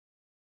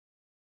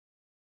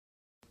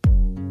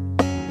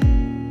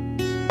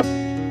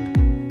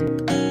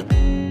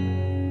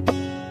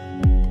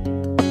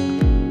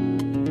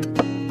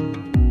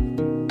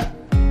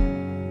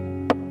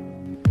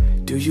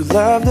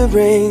love the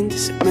rain?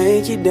 Does it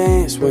make you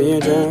dance when you're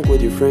drunk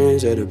with your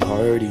friends at a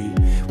party?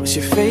 What's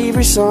your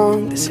favorite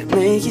song? Does it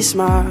make you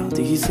smile?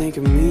 Do you think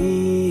of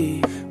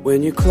me?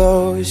 When you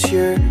close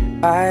your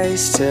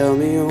eyes, tell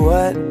me,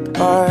 what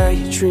are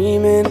you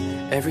dreaming?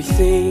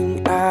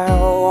 Everything I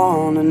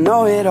wanna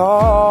know it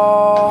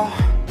all.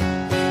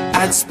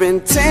 I'd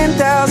spend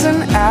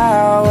 10,000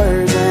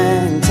 hours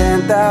and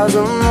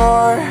 10,000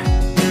 more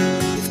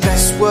if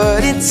that's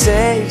what it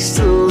takes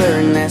to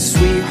learn that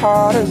sweet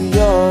heart of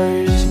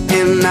yours.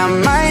 And I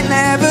might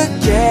never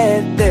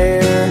get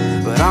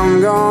there, but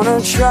I'm gonna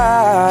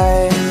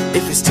try.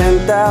 If it's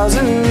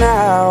 10,000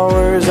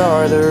 hours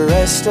or the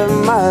rest of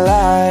my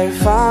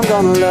life, I'm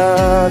gonna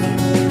love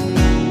you.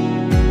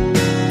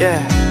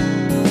 Yeah,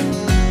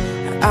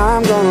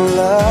 I'm gonna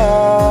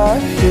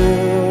love you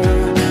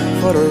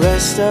for the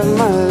rest of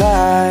my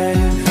life.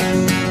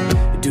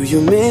 Do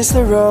you miss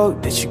the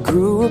road that you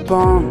grew up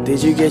on?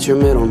 Did you get your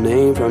middle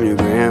name from your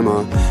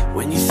grandma?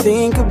 When you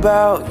think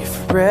about you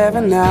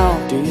forever now,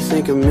 do you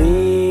think of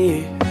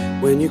me?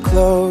 When you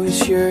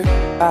close your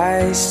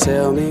eyes,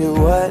 tell me,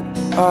 what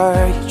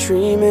are you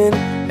dreaming?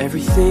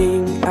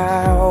 Everything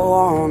I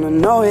wanna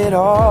know it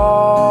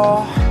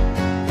all.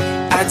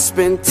 I'd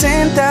spend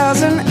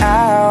 10,000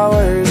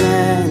 hours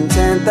and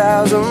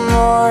 10,000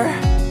 more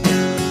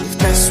if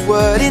that's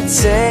what it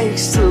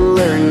takes to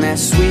learn that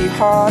sweet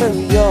heart of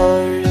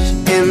yours.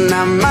 And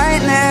I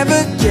might never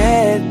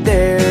get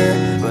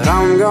there, but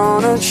I'm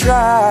gonna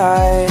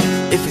try.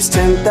 If it's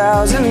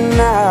 10,000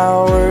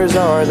 hours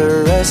or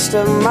the rest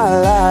of my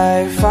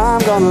life,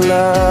 I'm gonna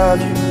love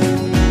you.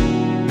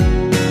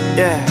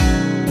 Yeah,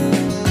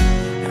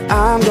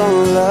 I'm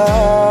gonna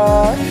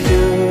love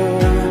you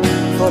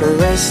for the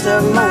rest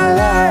of my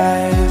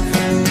life.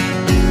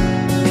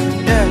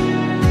 Yeah.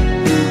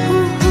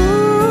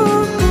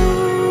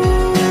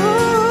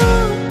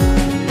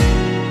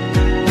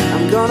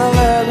 I'm gonna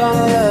love,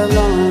 gonna love,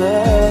 gonna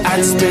love.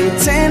 I'd spend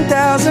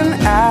 10,000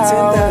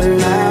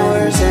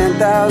 hours,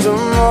 10,000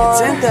 more,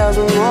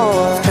 10,000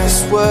 more. That's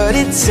what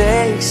it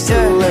takes to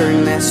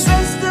learn that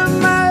rest of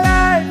my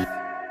life.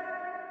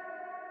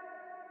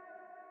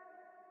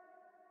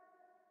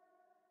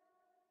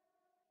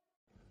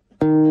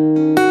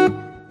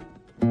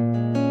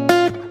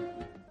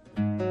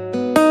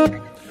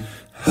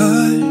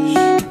 Hush,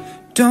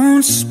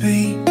 don't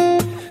speak.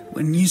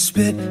 When you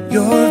spit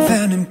your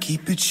venom,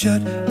 keep it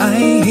shut. I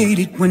hate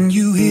it when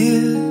you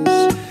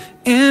hiss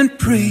and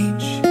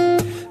preach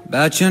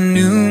about your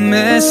new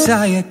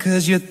messiah,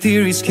 'cause your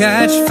theories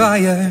catch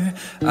fire.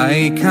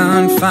 I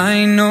can't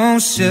find no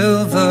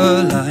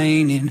silver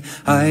lining.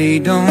 I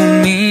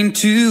don't mean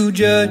to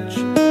judge,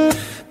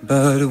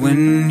 but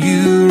when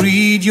you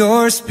read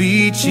your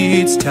speech,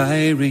 it's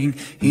tiring.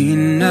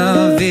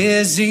 Enough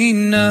is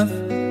enough.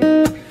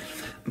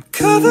 I'm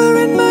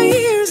covering my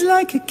ears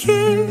like a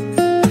kid.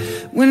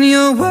 When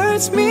your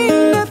words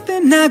mean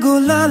nothing, I go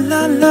la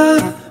la la.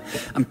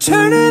 I'm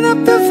turning up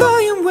the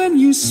volume when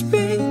you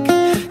speak,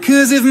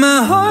 'cause if my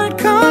heart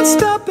can't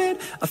stop it,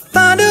 I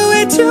find a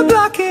way to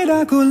block it.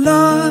 I go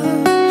la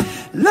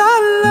la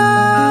la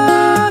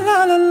la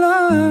la la.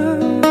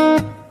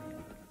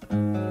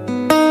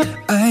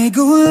 I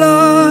go la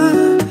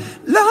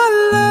la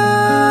la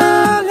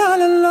la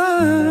la la.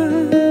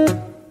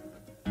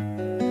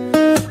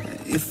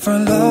 If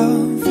our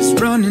love is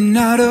running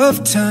out of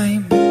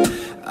time,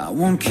 I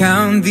won't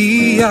count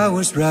the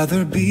hours,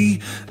 rather be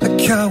a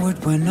coward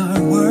when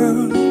our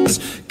worlds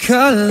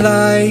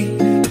collide.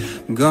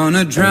 I'm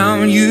gonna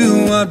drown you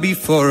out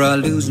before I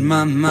lose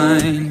my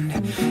mind.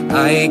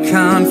 I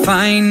can't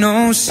find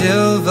no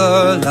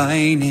silver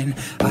lining.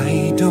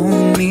 I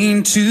don't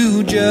mean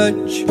to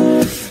judge,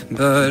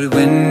 but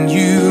when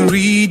you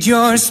read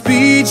your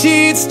speech,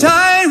 it's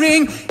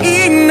tiring.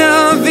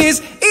 Enough is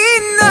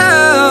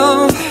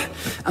enough.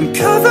 I'm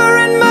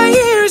covering my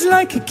ears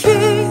like a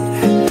kid.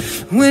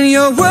 When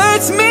your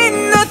words mean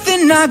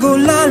nothing, I go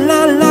la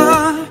la la.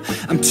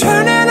 I'm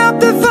turning up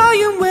the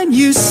volume when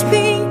you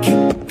speak,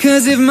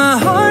 'cause if my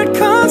heart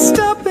can't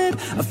stop it,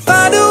 I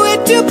find a way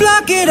to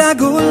block it. I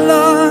go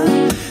la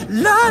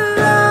la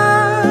la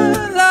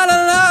la la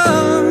la.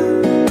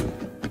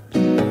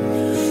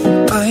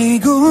 I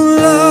go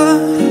la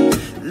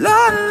la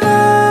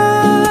la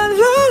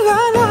la la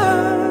la.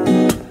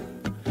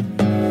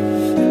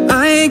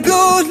 I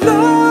go la.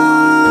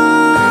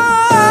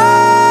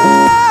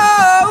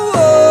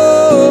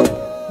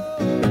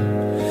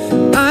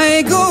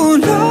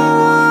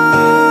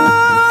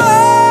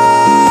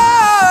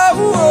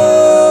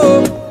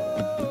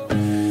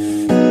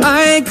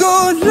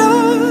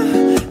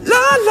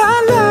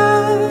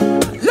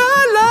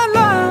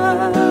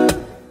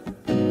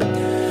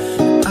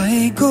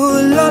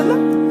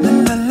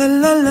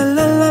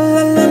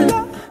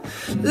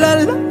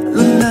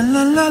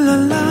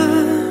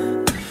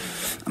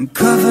 I'm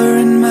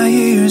covering my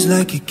ears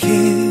like a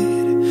kid.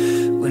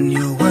 When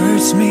your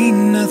words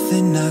mean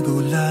nothing, I go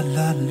la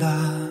la la.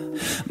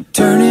 I'm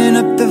turning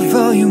up the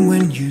volume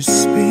when you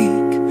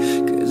speak,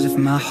 'cause if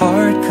my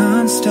heart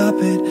can't stop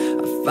it,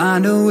 I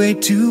find a way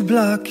to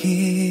block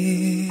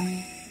it.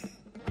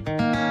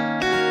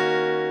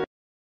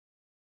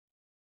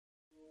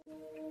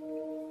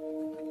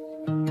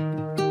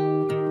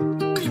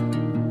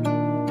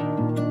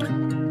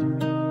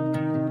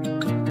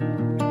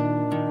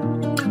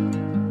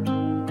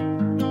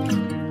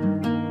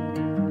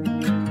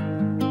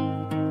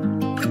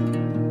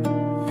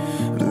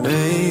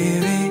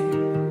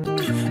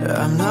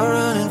 I'm not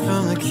running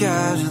from the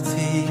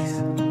casualties,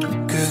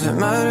 'cause it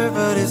mattered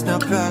but it's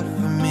not bad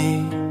for me,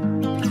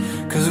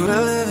 'cause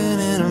we're living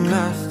in a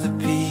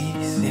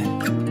masterpiece, yeah.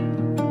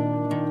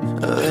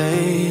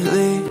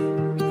 Lately,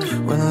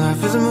 when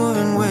life is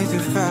moving way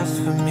too fast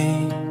for me,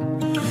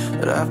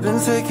 but I've been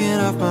taking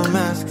off my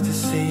mask to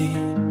see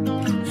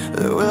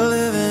that we're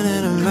living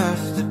in a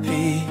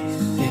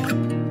masterpiece, yeah.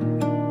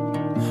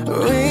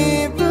 We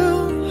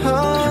built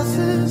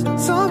houses on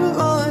top of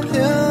all the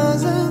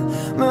hills and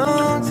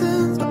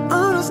mountains, but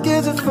I'm not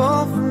scared to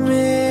fall from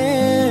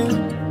it.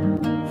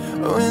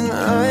 When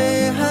I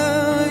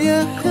have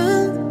your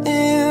hand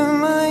in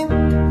mine,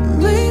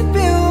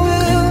 maybe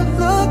we'll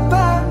look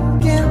back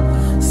and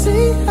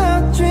see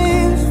our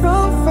dreams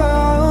from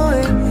far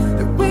away,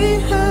 that we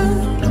had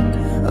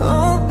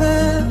all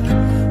that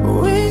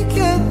we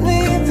could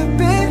need to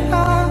be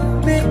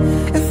happy.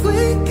 If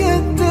we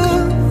could do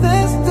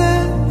this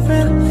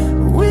different,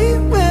 we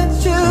would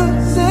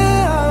choose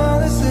it all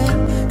the same,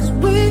 'cause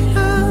we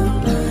have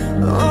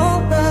all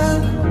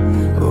that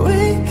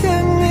we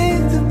could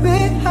need to be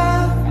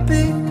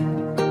happy.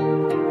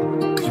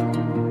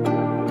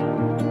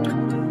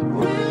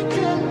 We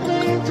could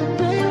need to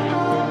be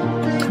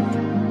happy.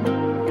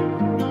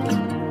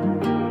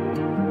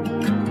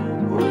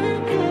 We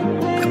could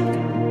need.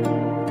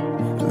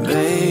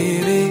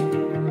 Baby,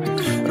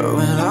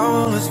 when our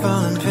world was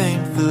falling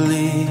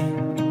painfully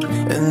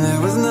and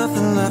there was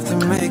nothing left to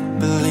make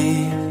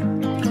believe,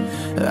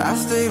 I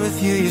stayed with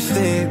you, you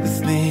stayed with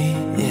me,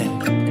 yeah.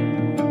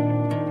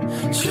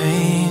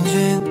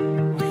 Changing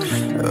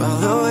all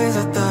the ways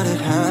I thought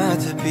it had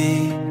to be,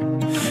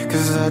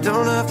 'cause I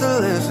don't have to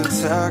live so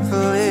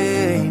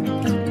tactfully.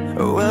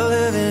 We're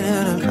living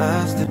in a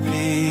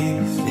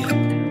masterpiece,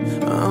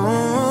 yeah.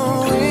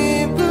 Oh, we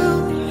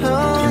built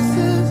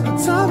houses on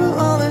top of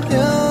all the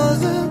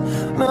hills and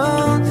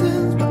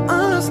mountains, but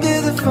I'm not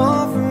scared to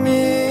fall from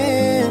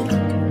it.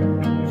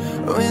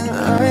 When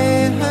I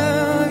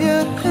have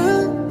your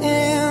hand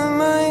in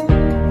mine,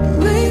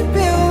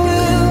 maybe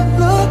we'll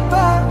look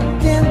back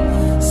and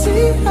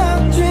see our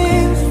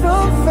dreams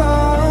from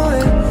far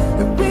away,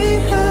 that we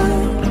had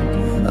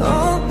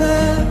all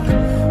that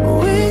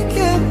we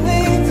could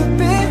need to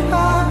be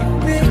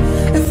happy.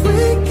 If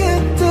we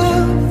could do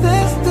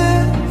this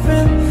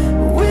different,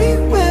 we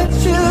would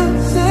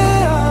choose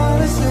it all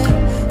the same,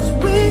 'cause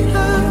we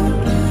have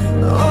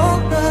all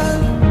that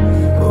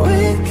we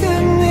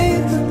could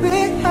need to be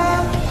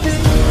happy.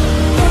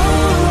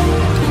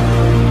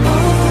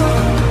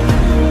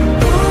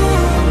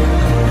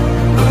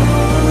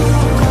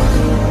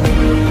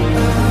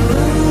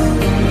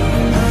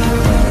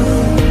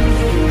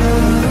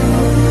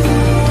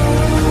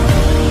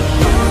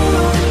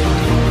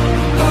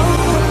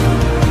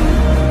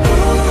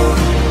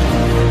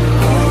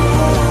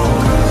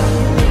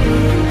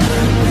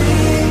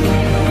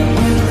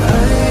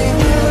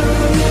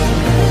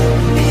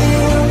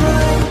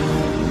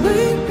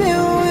 Maybe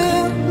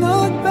we'll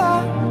look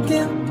back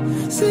and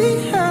see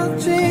our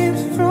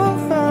dreams from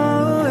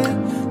far away,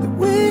 that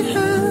we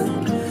had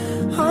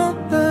all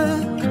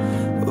that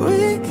we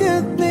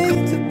could need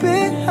to be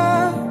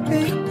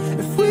happy.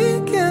 If we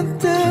can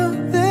do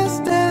this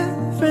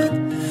different,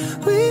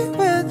 we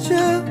will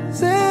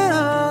choose it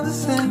all the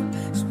same,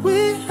 'cause we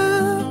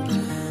have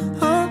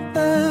all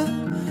that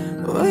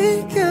we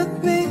could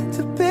need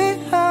to be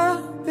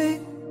happy.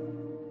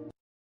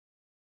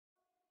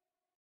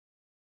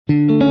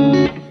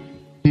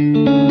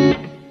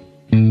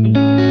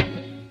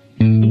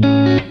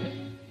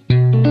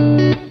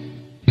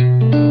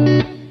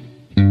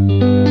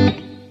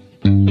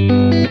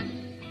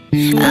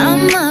 I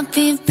might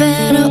be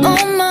better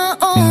on my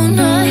own.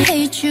 I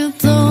hate you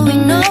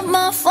blowing up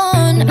my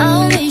phone.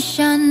 I wish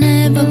I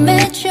never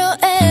met your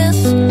ass.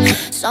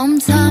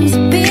 Sometimes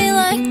it be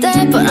like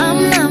that, but I'm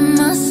not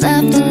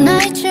myself the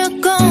night you're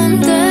gone.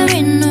 There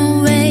ain't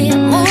no way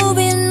I'm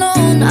moving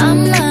on.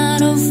 I'm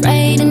not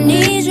afraid, I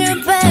need you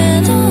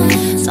bad.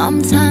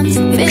 Sometimes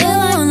it feel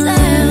like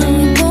that.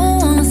 We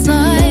both wanna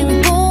fight, we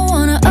both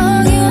wanna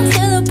argue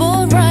until the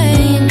boat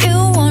right. You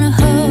wanna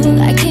hug,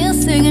 I can't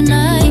say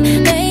goodnight.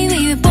 Baby,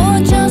 we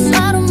both just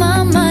out of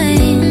my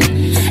mind.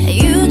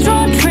 You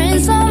draw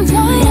trends, I'm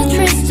white, I'm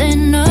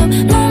twisting up.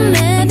 No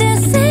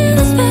medicine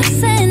is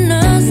fixing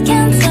us.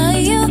 Can't tell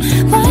you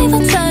why,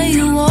 but tell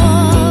you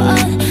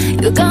what.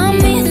 You got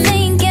me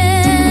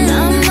thinking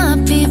I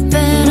might be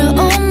better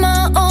on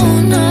my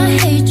own. I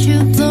hate you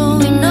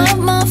blowing up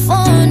my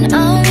phone.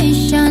 I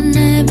wish I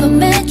never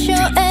met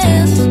your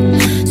ass.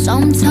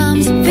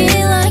 Sometimes it be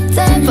like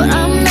that, but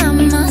I'm not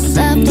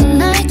myself the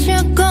night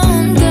you're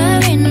gone. There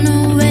ain't no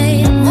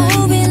way I'm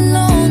moving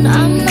on.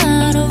 I'm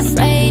not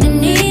afraid, I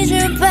need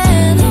you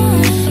bad.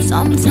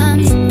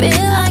 Sometimes it be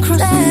like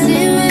that.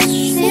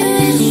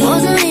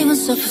 Wasn't even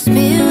supposed to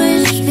be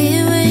wish,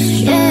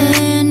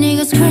 yeah.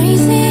 Niggas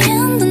crazy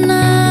in the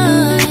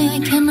night. I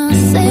cannot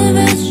save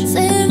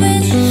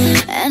it,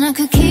 and I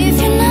could keep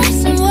you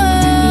nice and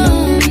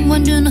warm.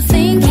 When you're not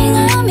thinking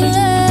I'm in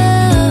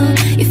love.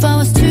 If I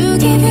was to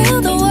give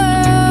you the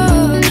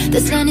world,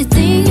 there's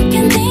anything you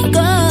can think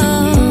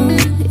of.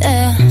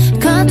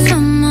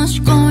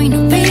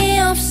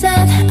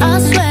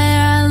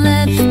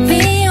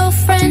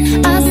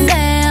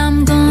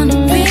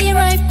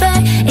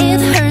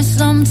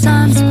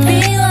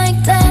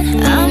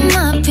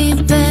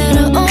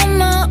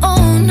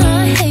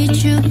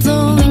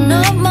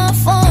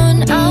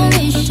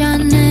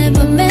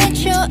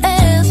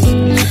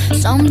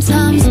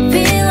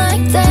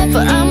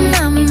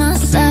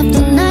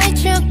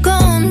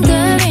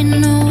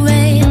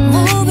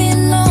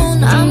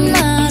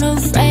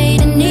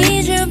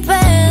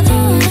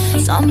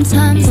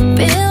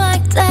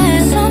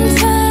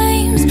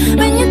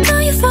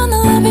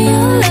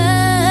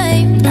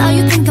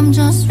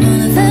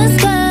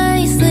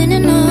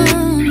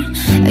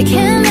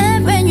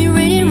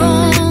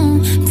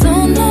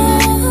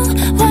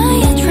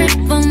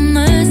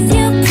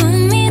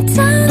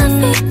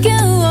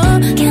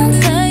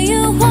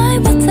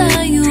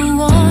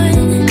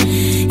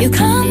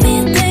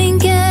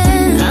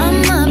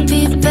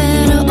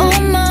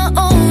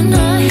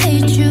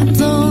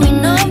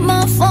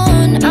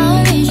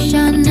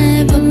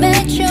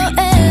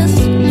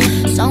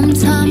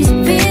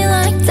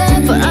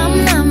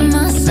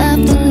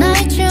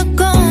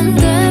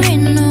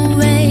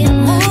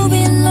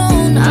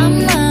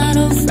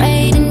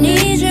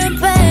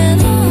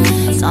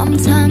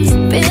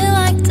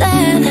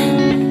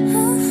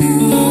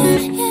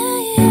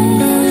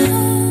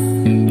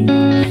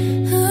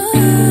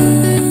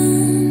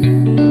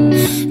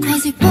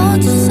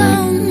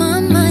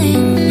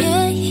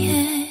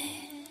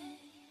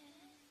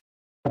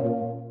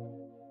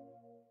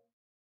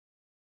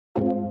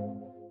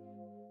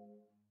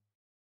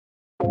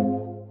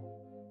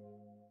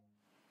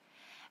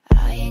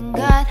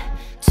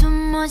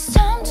 much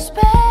time to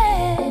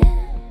spend,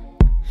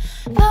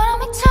 but I'll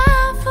make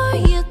time for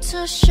you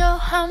to show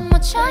how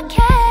much I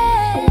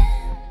care.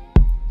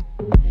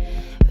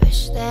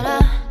 Wish that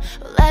I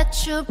would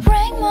let you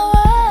bring my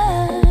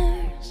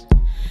words,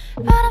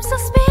 but I'm still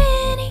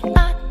spinning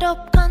out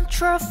of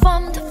control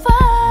from the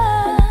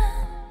fire.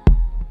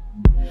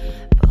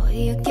 Boy,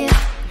 you get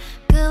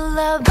good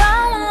love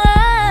out of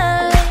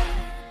life.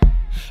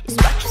 It's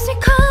what keeps me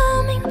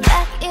coming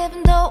back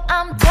even though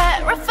I'm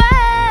terrified.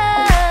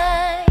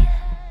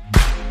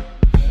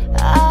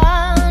 I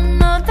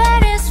know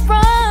that it's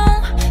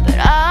wrong, but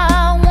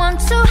I want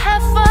to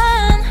have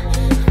fun.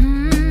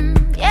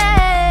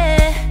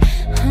 Yeah,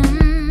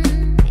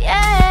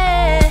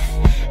 yeah.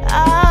 I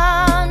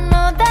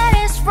know that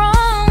it's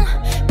wrong,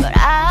 but I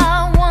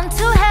want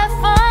to have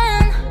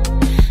fun.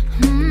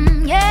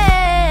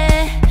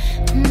 Yeah,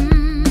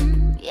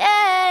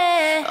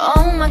 yeah.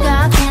 Oh my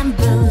God, can't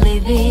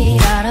believe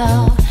it at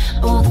all.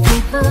 All the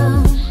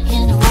people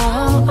in the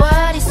world,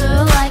 what is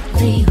the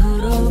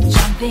likelihood of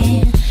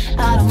jumping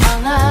out of my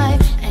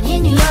life and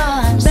in your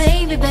arms?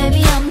 Baby,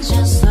 baby, I'm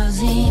just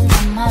losing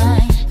my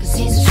mind, 'cause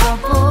it's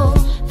trouble,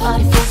 but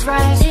it feels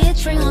right.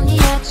 Teetering on the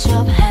edge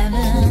of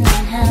heaven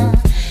and hell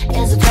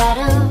is a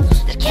battle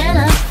that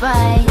cannot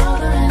fight.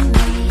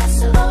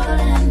 It's a lot of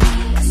me,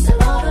 it's a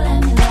lot of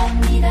me, let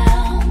me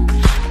down.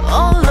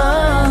 Oh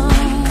Lord,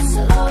 it's a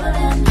lot of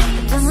me,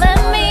 don't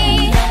let me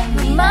let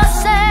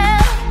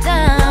myself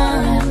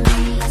down.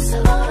 It's a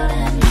lot of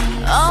me,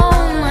 oh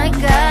my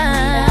God.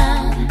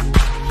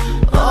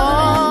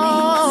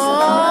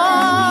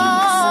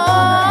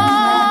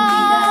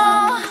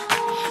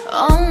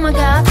 Oh my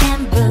God,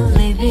 can't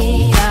believe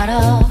it at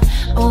all.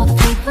 All the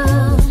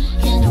people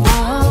in the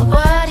world,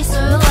 what is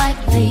the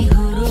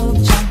likelihood of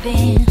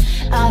jumping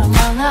out of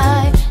my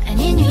life and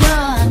in your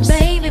arms?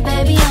 Baby,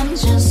 baby, I'm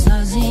just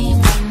losing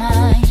my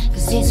mind,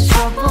 'cause it's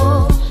trouble,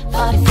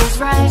 but it feels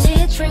right.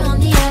 Teetering on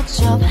the edge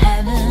of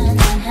heaven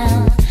and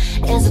hell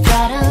is a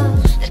battle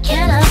that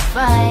cannot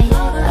fight. I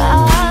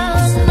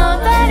know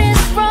that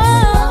it's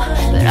wrong,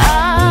 but I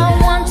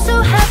want to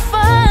have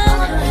fun.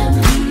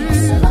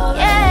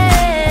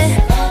 Yeah,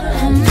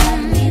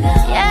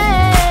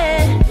 yeah.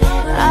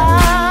 I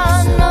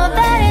know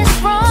that it's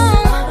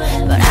wrong,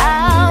 but I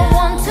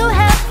want to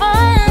have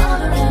fun.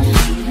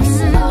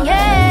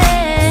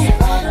 Yeah,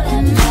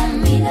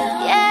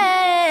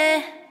 yeah.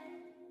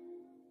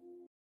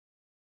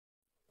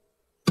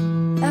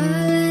 I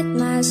let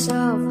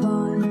myself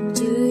fall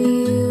into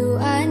you.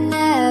 I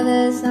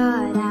never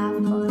thought I'd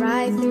fall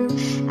right through.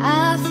 I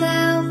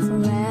fell for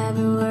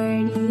every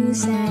word you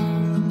said.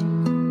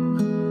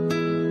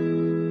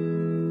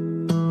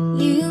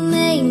 You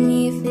made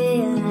me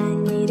feel I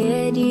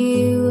needed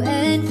you,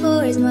 and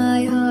forced my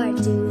heart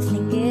to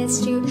think it's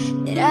true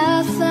that I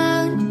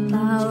found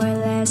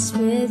powerless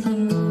with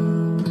you.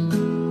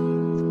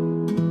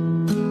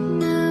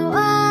 Now I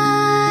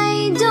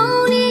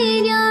don't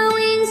need your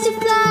wings to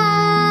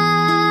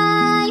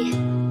fly.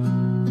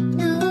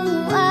 No,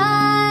 I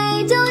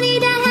don't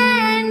need a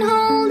hand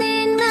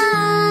holding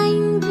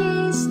mine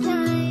this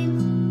time.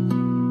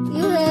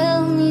 You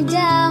held me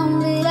down,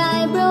 but I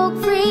broke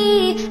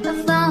free. I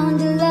found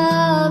the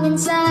love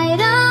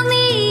inside of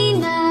me.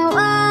 Now I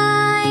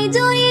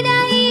don't need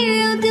a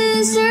hero to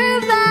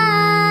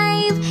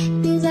survive,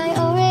 'cause I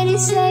already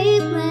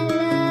saved my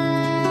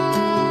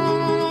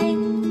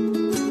life.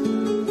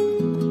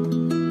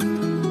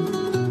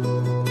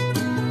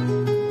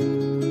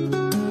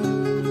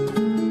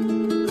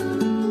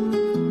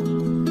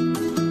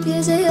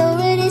 'Cause I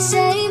already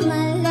saved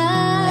my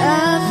life.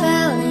 I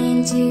fell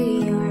into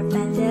your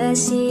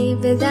fantasy,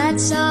 but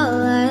that's all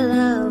our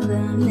love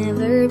will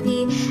never be.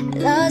 I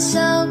lost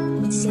hope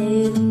in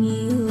saving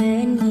you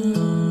and me.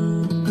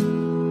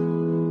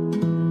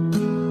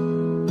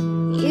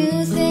 You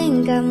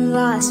think I'm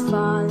lost,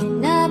 falling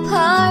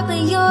apart,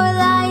 but your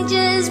light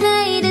just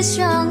made a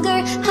stronger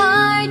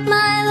heart.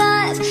 My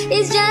life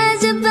is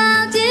just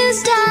about to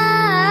start.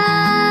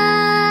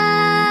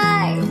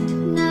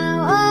 Now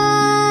I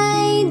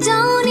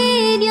don't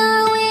need your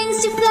wings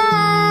to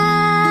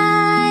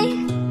fly.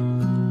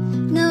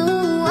 No,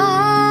 I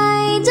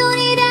don't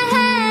need a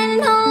hand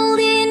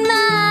holding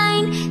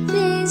mine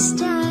this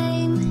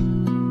time.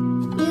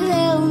 You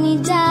held me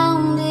down,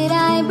 but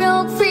I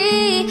broke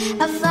free.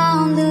 I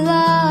found the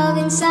love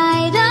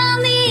inside of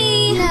me.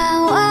 Now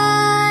I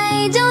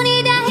don't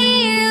need a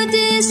hero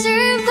to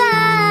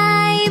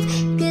survive,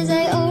 'cause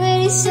I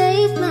already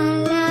saved my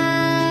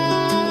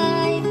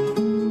life.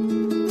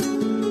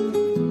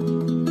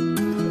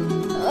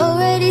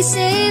 Already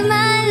saved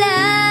my life.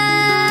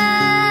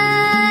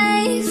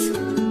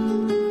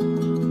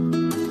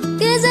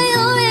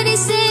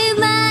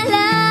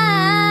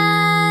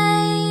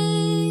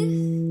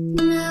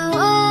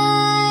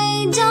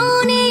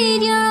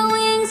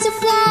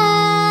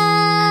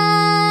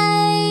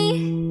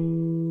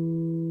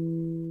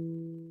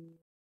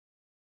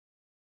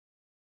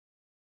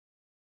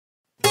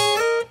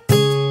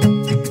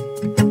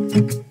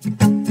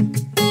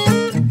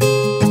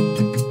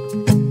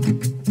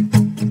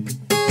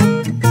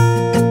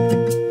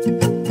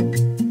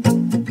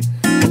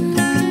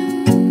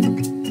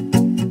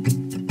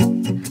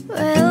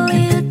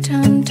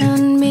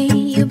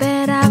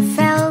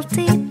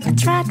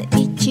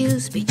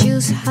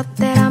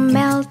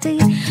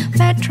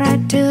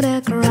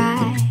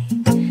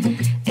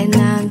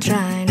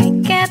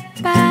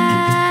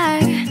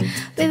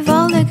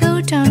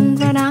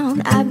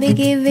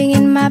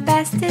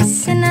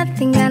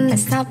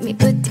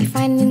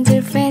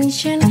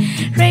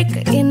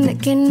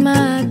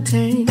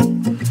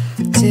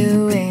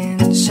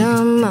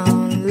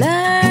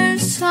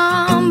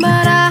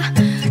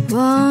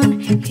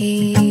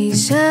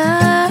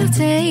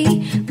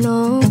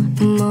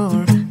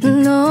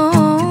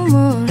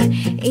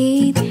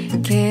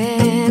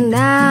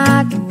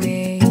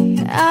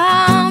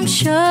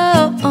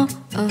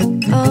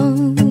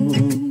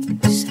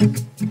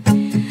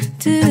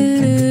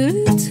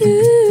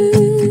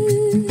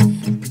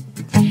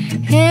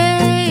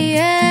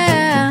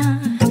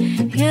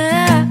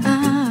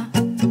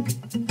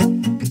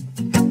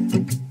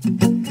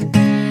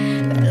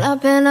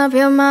 Open up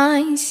your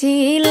mind,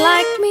 see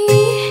like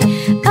me.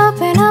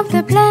 Open up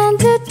the plan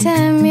to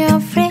time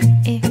you're free.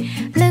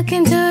 Look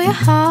into your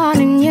heart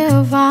and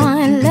you'll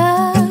find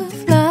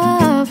love,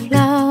 love,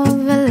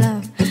 love,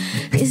 love.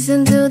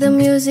 Listen to the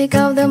music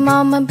of the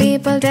moment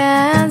people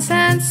dance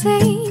and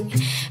sing.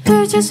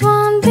 We're just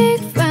one big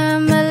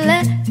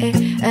family.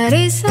 It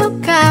is so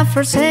God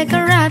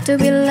forsaken right to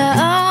be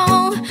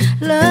loved.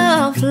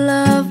 Love,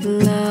 love,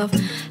 love,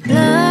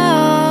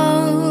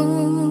 love.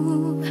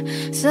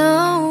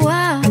 So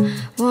I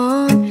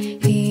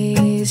won't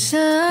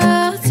hesitate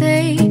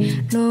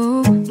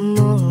no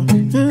more,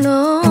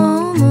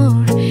 no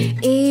more.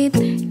 It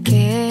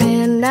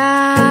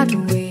cannot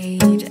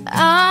wait.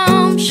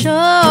 I'm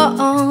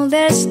sure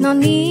there's no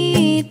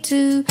need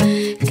to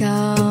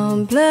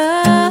complicate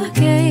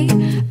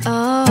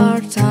our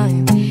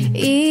time.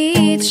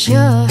 It's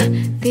sure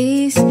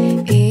this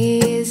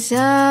is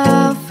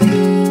a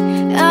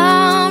fate.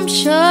 I'm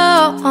sure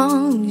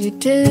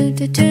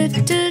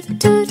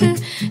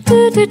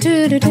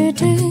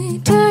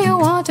do you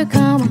want to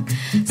come on?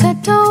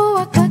 Settle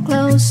a cut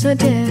closer,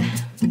 dear.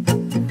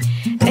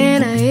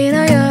 In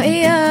your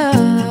ear,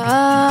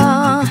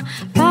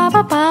 ba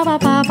ba ba ba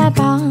ba ba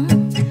ba.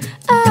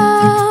 Oh,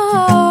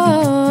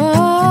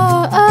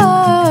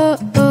 oh,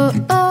 oh,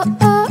 oh,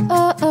 oh,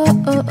 oh, oh,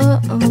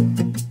 oh,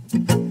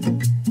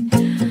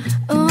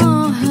 oh.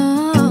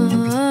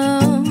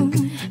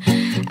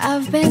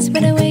 I've been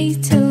spending way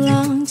too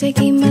long,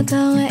 taking my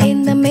tongue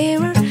in the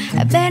mirror,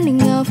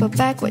 bending over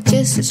backward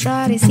just to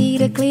try to see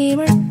the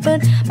clearer.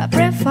 But my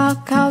breath for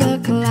color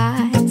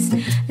collides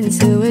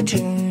into a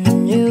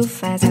dream you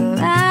fast and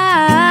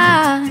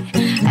lie.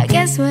 I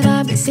guess what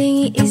I've been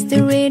singing is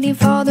the ready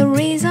for the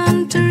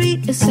reason to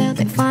read yourself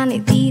and find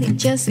it did it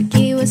just to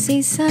kill a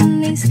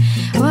season is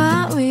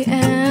what we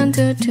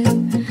enter to.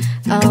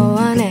 Oh,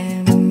 an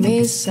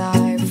enemy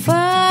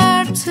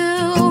cipher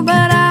too,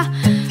 but I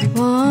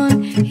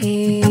won't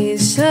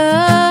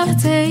hesitate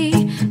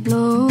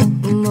no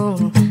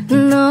more,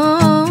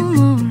 no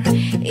more.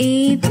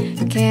 It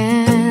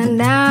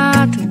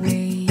cannot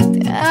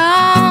wait.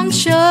 I'm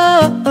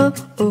sure.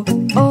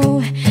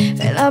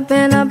 Well,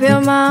 open up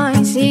your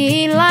mind,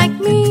 see like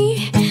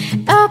me.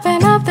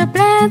 Open up the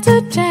plan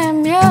to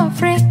time you're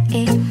free.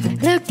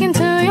 Look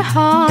into your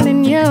heart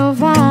and you'll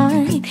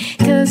find.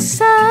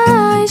 'Cause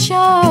I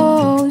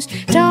shows.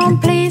 Don't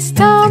please,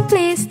 don't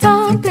please,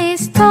 don't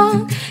please,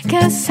 don't.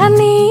 'Cause I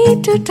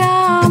need to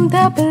time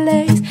the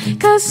place.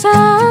 'Cause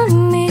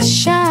I'm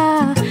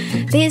shy.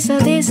 This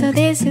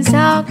is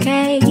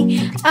okay.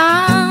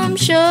 I'm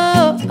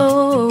sure.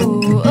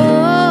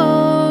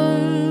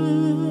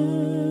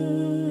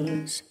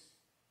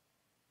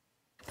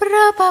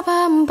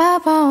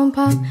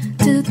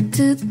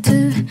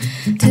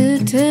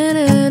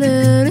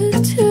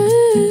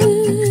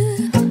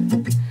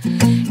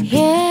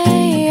 Yeah,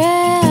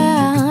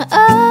 yeah.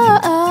 Oh,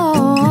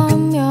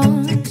 I'm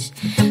yours.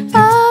 Oh,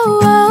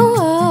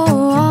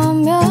 I'm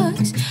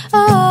yours.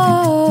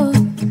 Oh,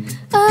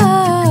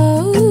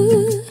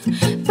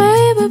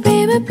 baby,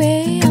 baby,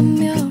 baby, I'm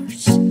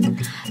yours.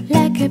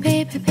 Like a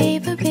baby,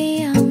 baby,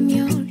 baby, I'm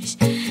yours.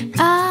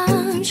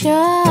 I'm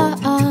sure.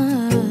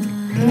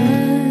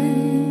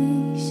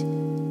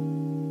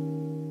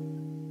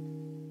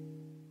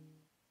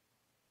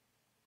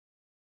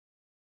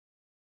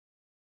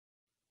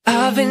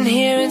 I've been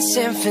hearing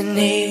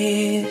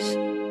symphonies.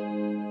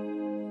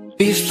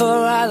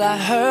 Before all I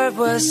heard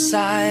was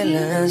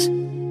silence.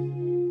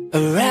 A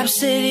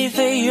rhapsody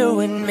for you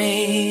and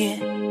me.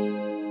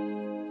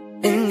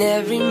 And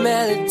every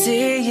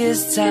melody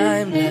is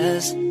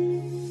timeless.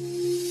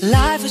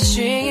 Life was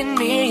stringing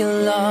me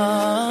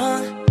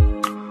along.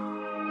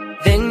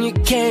 Then you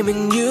came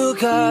and you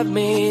cut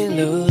me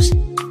loose.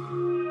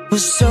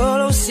 Was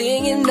solo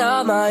singing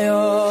on my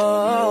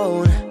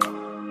own.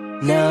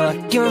 Now I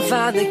can't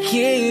find the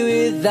key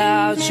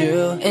without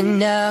you. And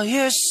now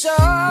your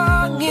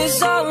song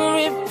is on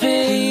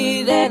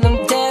repeat, and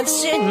I'm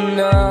dancing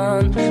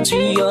on to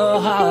your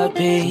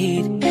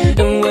heartbeat.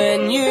 And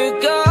when you're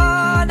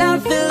gone, I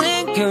feel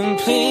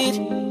incomplete.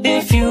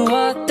 If you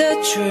want the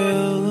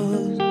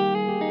truth,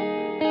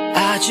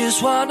 I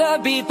just wanna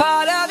be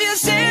part of your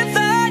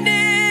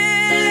symphony.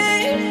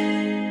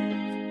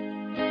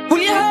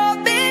 Will you hold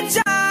me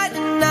tight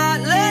and not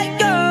let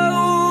go?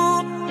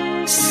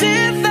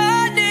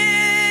 Symphony,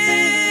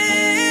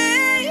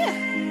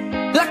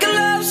 like a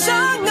love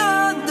song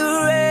on the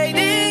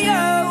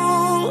radio.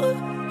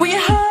 Will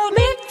you hold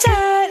me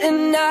tight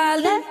and not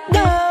let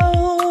go?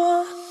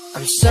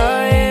 I'm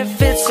sorry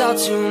if it's all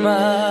too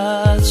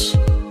much.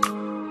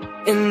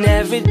 And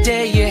every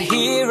day you're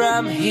here,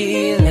 I'm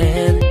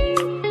healing.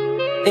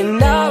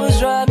 And I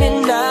was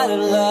running out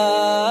of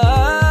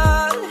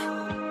love.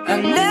 I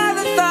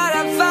never thought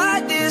I'd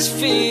find this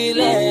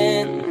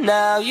feeling.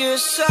 Now your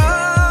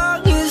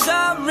song is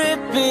on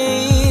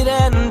repeat,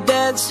 and I'm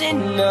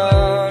dancing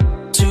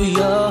on to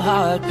your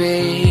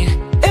heartbeat.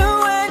 And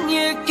when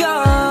you're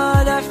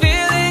gone, I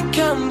feel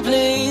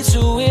incomplete.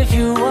 So if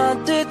you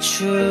want the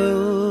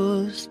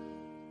truth,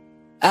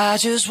 I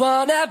just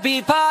wanna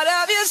be part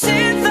of your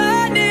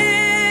symphony.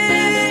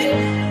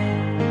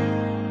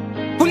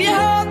 Will you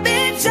hold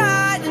me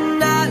tight and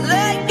not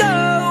let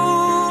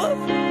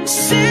go?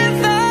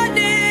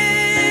 Symphony,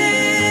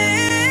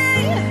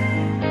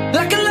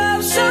 like a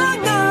love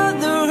song on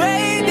the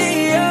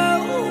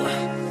radio.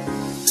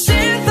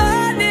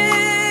 Symphony,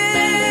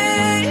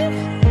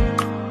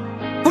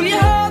 will you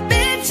hold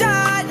me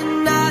tight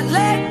and not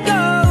let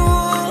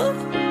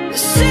go?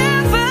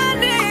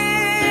 Symphony,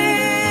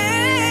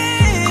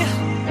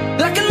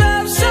 like a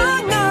love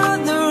song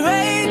on the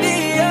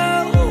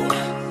radio.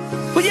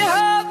 Will you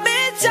hold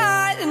me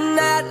tight and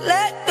not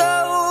let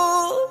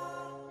go?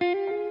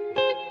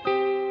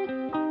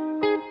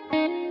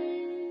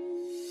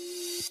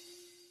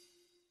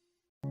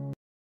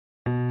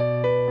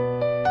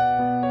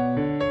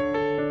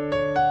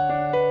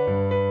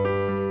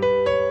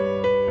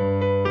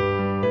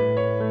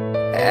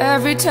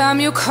 Every time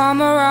you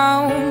come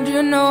around,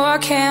 you know I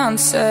can't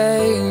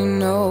say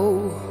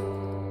no.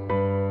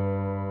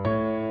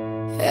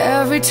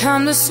 Every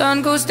time the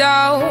sun goes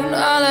down,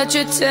 I let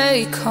you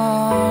take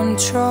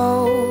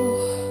control.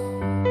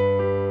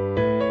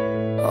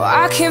 Oh,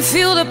 I can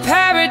feel the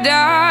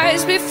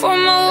paradise before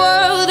my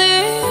world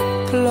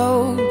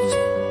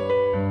implodes.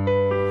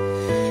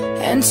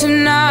 And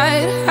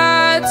tonight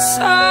had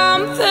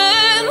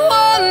something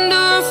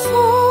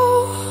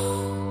wonderful.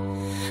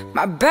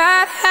 My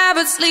bad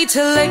habits lead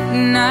to late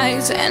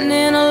nights,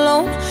 ending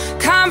alone.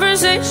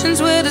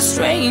 Conversations with a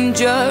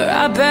stranger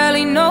I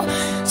barely know.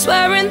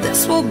 Swearing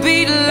this will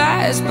be the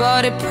last,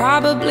 but it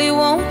probably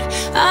won't.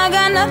 I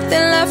got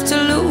nothing left to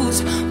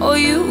lose or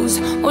use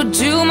or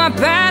do. My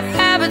bad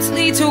habits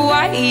lead to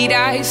wide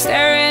eyes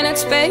staring at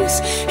space,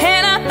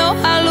 and I know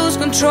I lose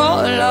control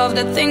of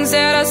the things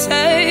that I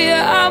say.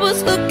 I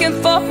was looking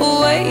for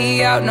a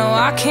way out, no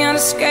I can't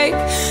escape.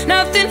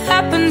 Nothing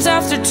happens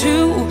after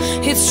two.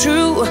 It's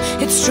true,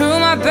 it's true.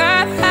 My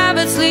bad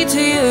habits lead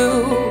to you.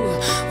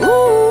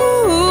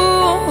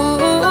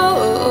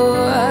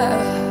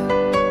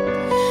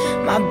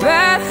 My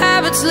bad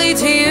habits lead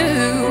to you.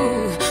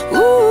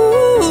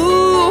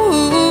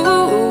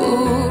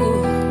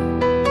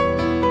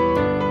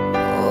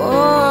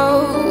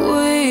 Oh,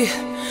 we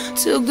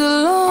took the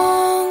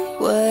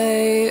long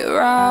way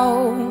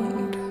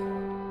round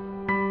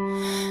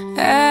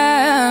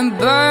and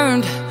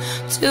burned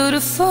to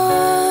the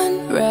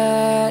fun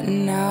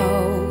ran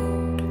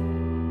out.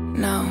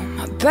 Now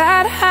my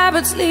bad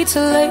habits lead to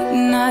late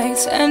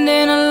nights,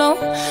 ending alone.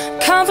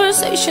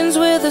 Conversations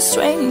with a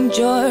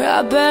stranger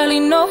I barely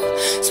know.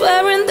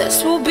 Swearing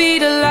this will be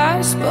the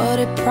last, but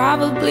it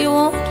probably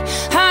won't.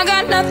 I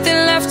got nothing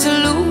left to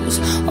lose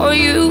or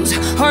use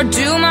or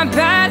do. My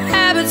bad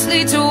habits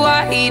lead to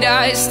wide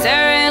eyes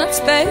staring at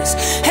space,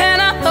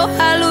 and I know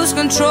I lose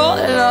control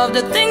of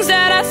the things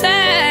that I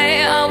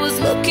say. I was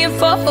looking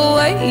for a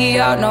way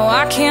out, no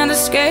I can't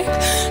escape.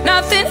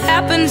 Nothing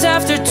happens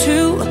after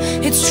two.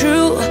 It's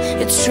true,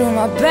 it's true.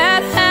 My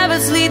bad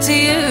habits lead to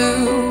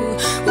you.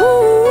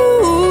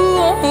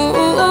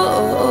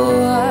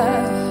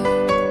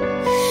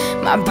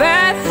 My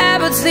bad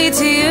habits lead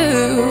to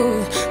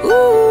you.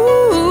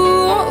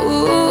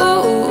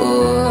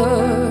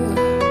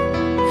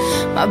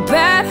 My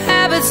bad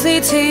habits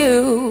lead to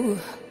you.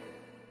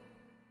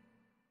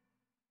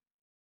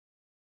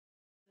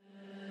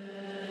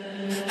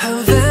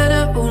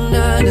 Havana, ooh,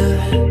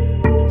 nana.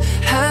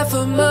 Half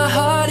of my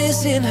heart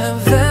is in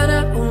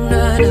Havana, ooh,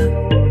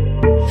 nana.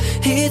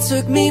 He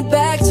took me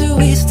back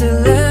to East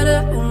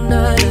Atlanta, ooh,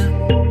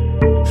 nana.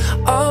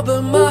 Oh,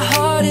 but my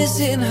heart is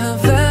in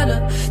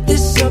Havana.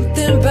 There's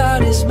something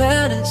about his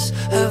manners.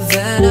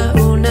 Havana,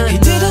 ooh, nana. He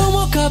didn't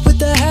walk up, what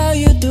the hell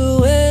you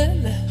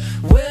doing?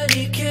 When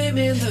he came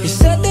in the room, he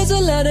said there's a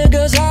lot of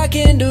girls I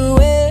can do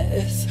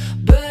with,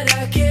 but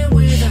I can't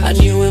without I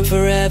knew him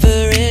forever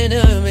in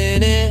a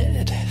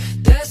minute.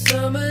 That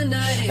summer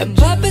night, and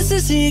Papa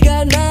says he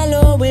got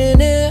Nalo in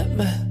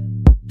him.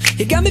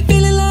 He got me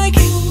feeling like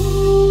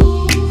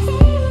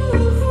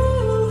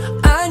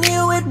I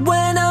knew it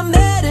when I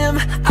met him.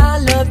 I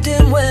loved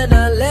him when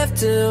I left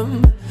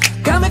him.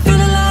 Got me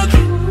feeling like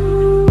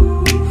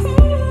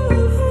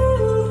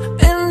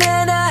and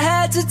then I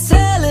had to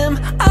tell him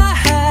I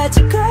had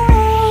to go.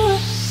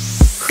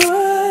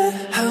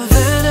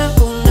 Havana,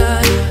 ooh,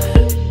 nana.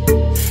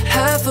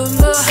 Half of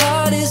my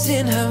heart is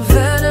in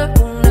Havana,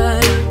 ooh,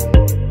 nana.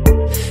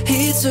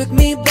 He took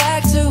me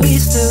back to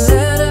East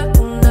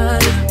Atlanta, ooh,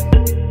 nana.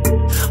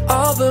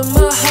 Oh, but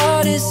my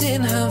heart is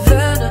in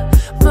Havana.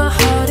 My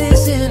heart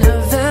is in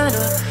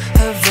Havana,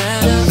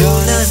 Havana. I'm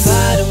gonna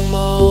fight them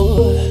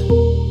all.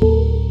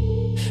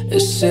 A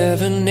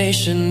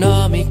 7-nation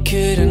army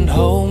couldn't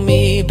hold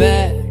me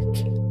back.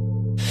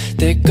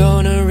 They're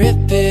gonna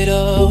rip it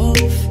off,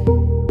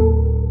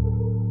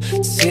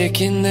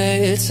 taking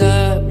their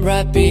time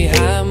right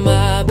behind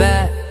my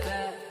back.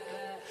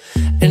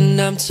 And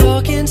I'm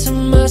talking to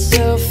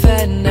myself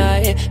at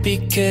night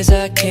because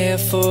I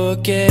can't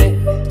forget.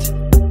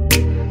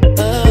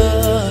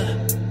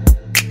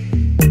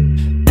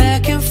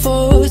 Back and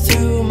forth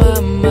through my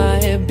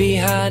mind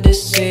behind the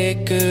scenes.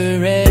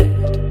 cigarette.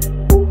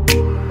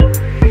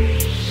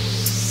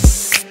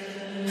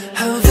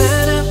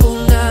 Havana, ooh,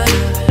 nah,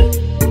 nah.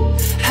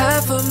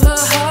 Half of my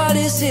heart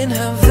is in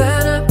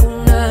Havana, ooh,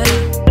 nah,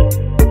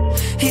 nah.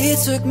 He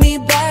took me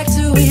back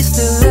to East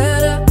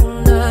Atlanta,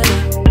 ooh, nah,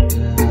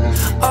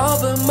 nah. Oh,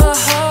 but my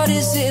heart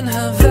is in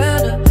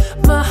Havana.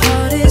 My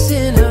heart is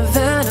in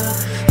Havana,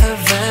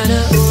 Havana,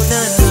 ooh,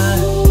 nah, nah.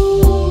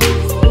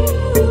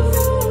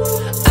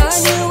 I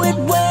knew it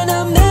when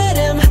I met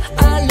him.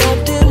 I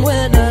loved him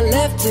when I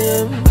left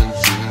him.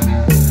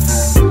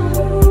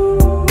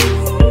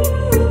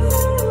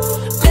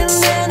 And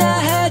then I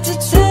had to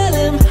tell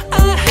him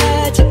I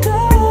had to go.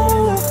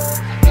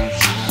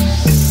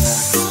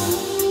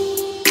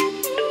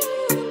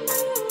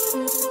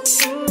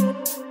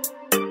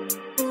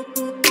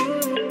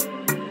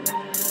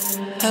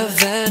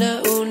 Havana,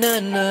 ooh, nah,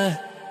 nah.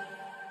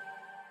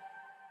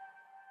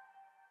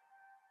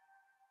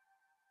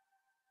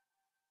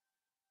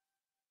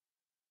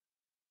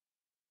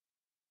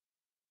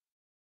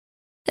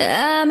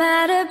 I'm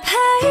at a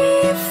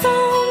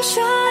payphone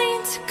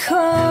trying to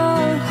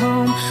call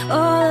home.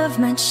 All of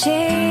my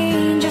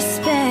change I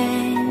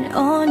spent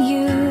on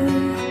you.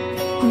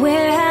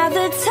 Where have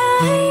the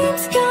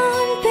times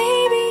gone,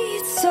 baby?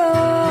 It's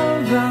all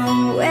wrong.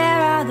 Where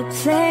are the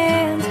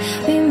plans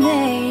we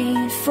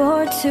made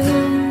for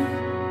two?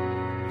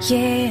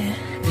 Yeah,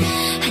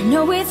 I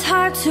know it's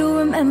hard to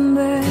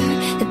remember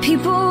the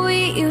people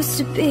we used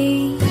to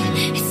be.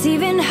 It's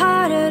even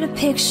harder to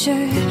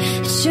picture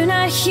that you're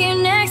not here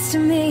next to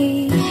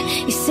me.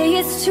 You say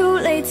it's too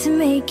late to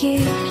make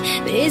it,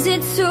 but is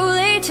it too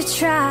late to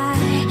try?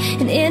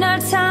 And in our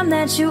time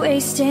that you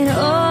wasted,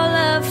 all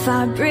of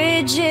our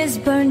bridges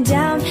burned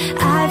down.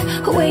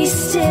 I've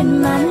wasted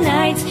my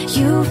nights,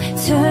 you've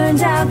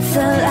turned out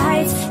the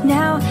lights.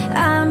 Now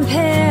I'm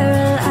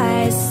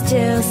paralyzed,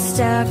 still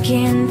stuck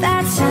in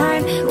that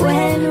time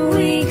when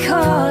we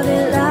called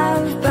it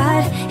love.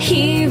 But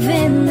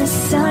even the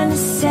sun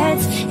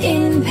sets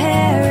in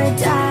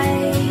paradise.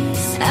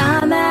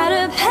 I'm at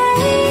a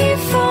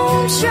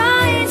payphone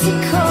trying to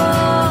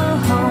call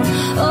home.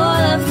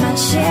 All of my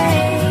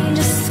change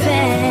I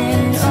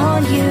spent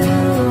on you.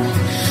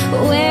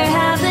 Where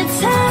have the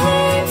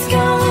times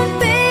gone,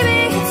 baby?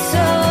 It's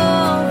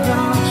all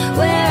wrong.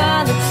 Where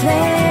are the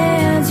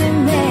plans we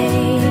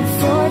made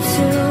for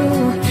two?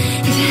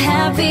 If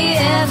happy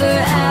ever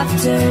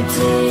after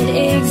did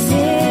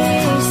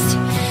exist,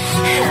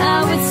 I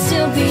would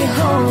still be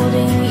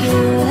holding you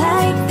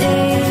like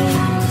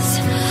this.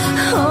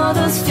 All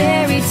those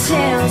fairy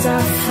tales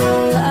are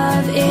full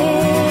of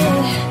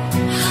it.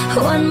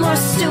 One more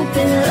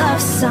stupid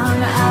love song,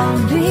 I'll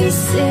be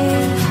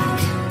sick.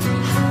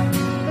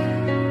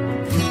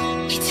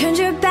 You turned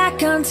your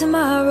back on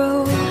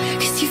tomorrow,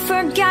 'cause you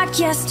forgot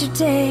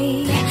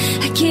yesterday.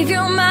 I gave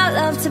you my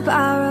love to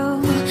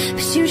borrow,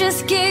 but you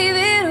just gave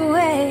it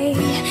away.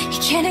 You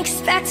can't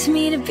expect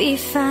me to be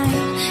fine,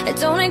 I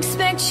don't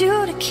expect you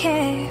to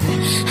care.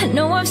 I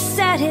know I've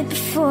said it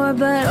before,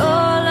 but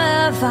all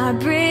of our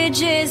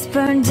bridges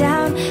burned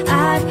down.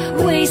 I've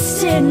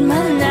wasted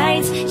my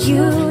nights,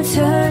 you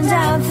turned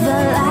out the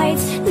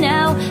lights.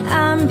 Now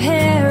I'm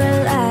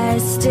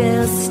paralyzed,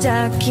 still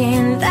stuck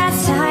in that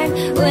time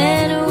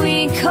when we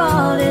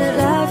called it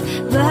love.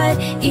 But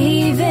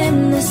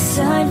even the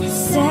sun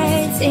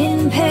sets in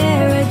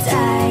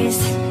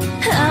paradise.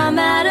 I'm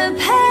at a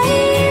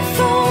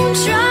payphone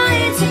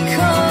trying to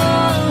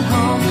call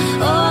home.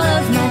 All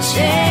of my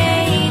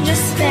change I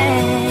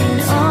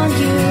spent on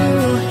you.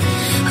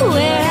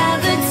 Where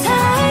have the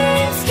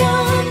times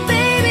gone,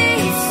 baby?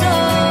 It's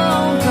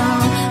all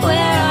gone.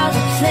 Where are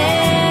the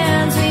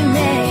plans we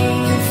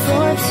made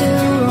for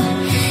two?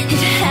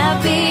 If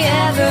happy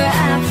ever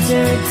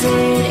after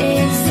did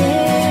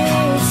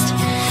exist,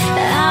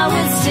 I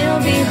would still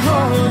be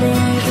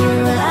holding you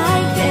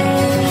like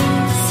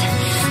this.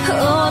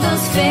 All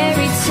those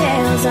fairy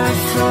tales are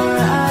full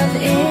of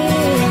it.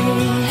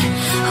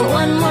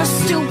 One more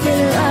stupid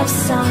love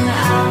song,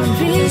 I'll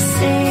be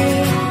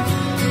sick.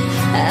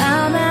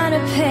 I'm at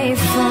a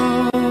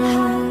payphone.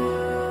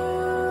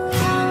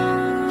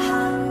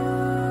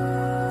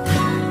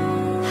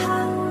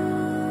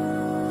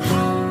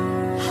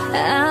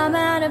 I'm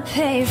at a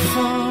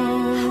payphone.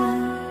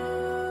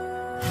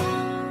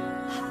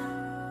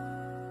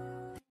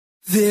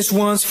 This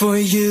one's for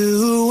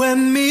you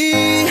and me,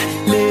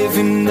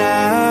 living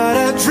out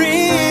our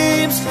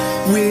dreams.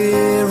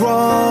 We're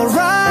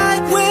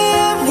alright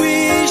where we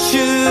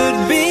should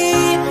be.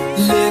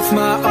 Lift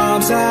my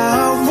arms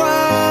out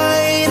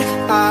wide,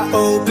 I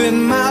open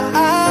my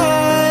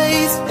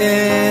eyes,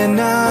 and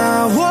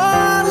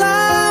all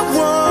I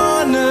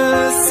wanna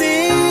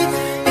see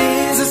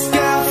is a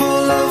sky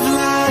full of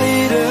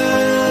lighters,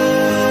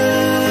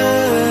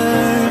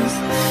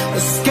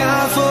 a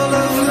sky full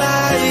of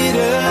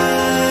lighters.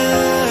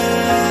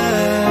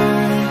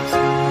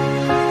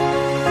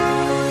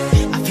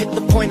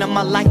 point of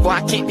my life where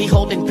I can't be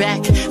holding back.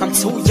 I'm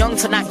too young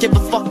to not give a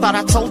fuck, but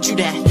I told you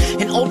that.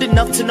 And old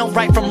enough to know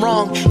right from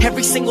wrong.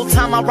 Every single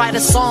time I write a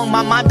song,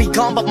 my mind be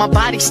gone, but my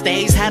body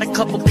stays. Had a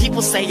couple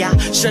people say I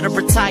should've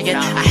retired.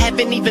 I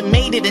haven't even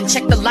made it, and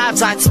check the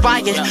lives I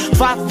inspired.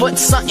 5 foot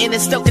something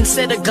and still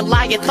considered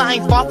Goliath. I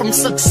ain't far from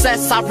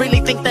success, I really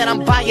think that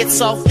I'm by it.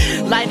 So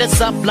light us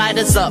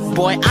up,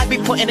 boy. I be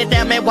putting it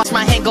down, man, watch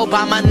my hand go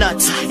by my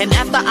nuts. And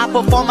after I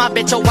perform, I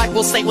bet your wife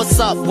will say what's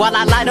up, while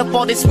I light up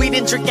all this weed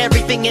and drink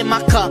everything in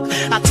my cup.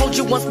 I told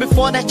you once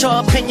before that your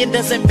opinion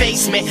doesn't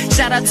base me.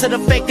 Shout out to the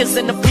fakers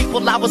and the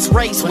people I was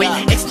raised with.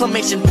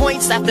 Exclamation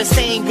points after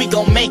saying we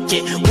gon' make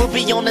it. We'll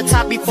be on the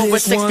top before we're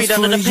 6 feet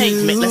under the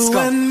pavement. Let's go.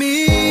 And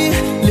me,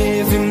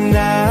 living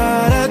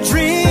out our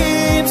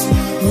dreams.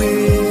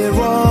 We're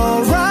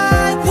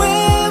alright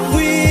where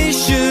we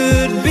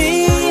should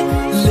be.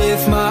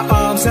 Lift my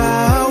arms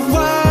out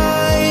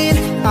wide,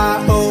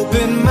 I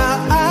open my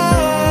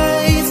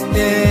eyes,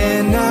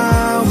 and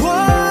now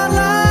all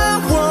I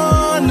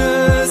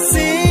wanna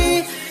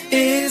see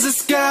is a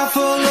sky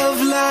full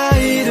of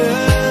lighters.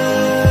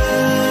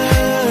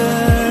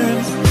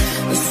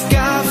 A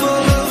sky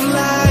full of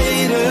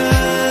lighters.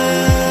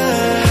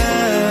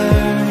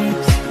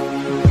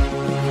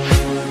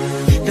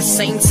 The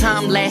same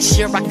time last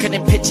year I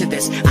couldn't picture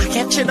this. I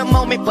captured a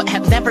moment but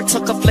have never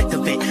took a flick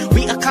of it.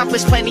 We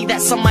accomplished plenty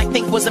that some might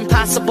think was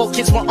impossible.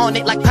 Kids were on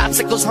it like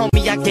popsicles,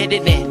 homie, I get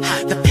it in.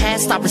 The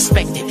past I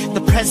respect it,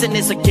 the present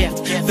is a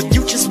gift. The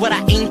future's what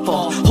I aim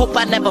for, hope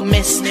I never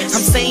miss.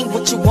 I'm saying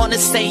what you wanna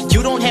say,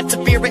 you don't have to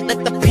fear it.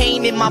 Let the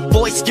pain in my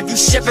voice give you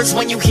shivers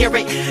when you hear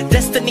it.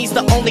 Destiny's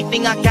the only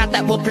thing I got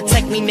that will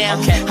protect me now.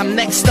 I'm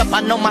next up,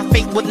 I know my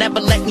faith will never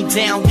let me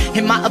down.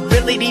 And my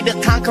ability to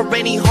conquer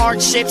any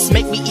hardships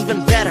make me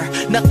even better.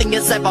 Nothing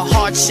is ever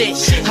hard shit.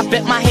 I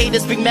bet my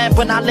haters be mad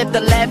when I live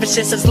the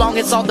lavishest. As long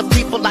as all the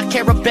people I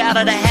care about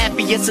are the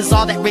happiest is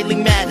all that really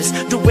matters.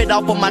 Do it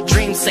all for my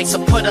dream's sake, so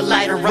put a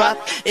lighter up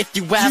if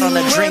you out on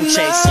a dream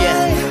chase,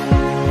 yeah.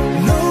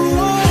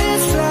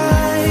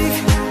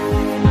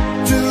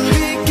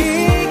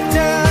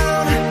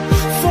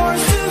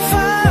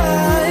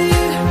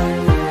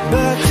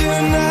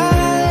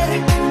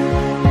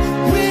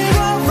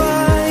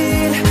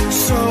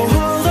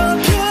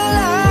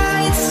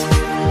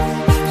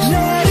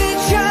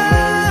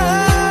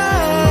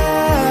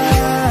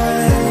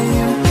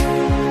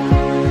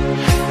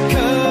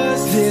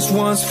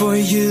 One's for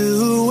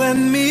you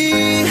and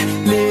me,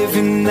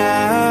 living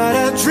out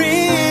our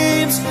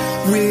dreams.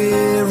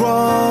 We're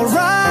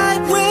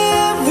alright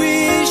where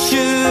we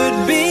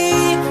should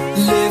be.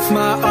 Lift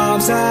my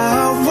arms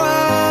out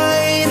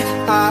wide,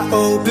 I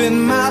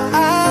open my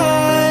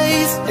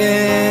eyes,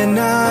 and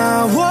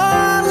now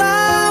all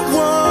I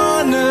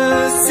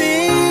wanna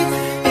see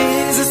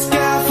is a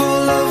sky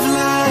full of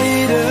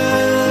lighters.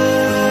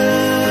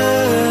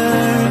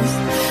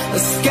 A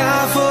sky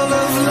full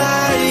of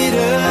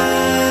lighters.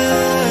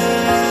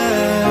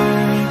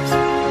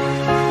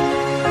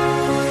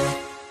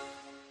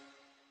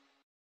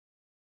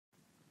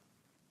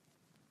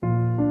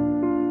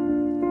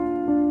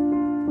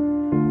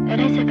 It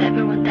is if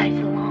everyone dies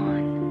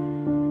alone.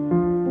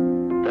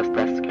 Does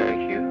that scare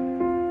you?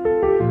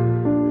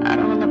 I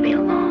don't wanna be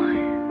alone.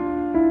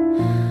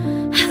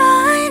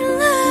 I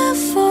live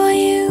for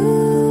you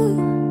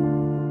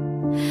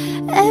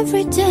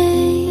every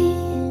day,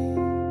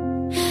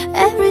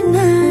 every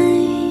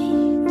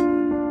night.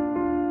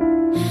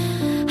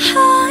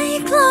 I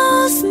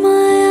close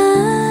my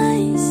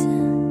eyes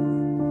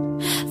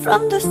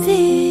from the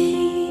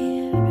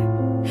fear,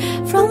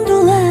 from the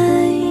light.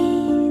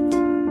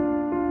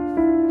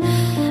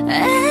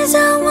 As I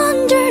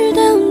wander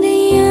down the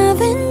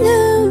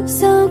avenue,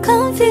 so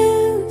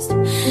confused,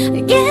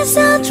 I guess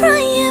I'll try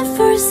and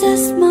force a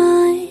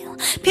smile.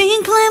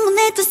 Pink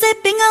lemonade to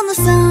sipping on a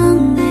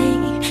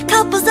Sunday,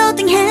 couples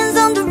holding hands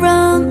on the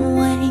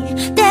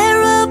runway.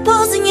 They're all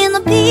posing in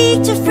a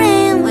picture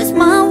frame with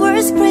my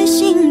words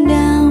crashing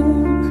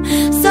down.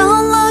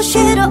 Solo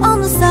shadow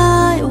on the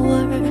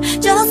sidewalk,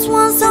 just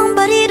want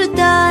somebody to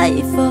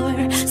die for.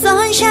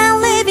 Sunshine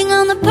living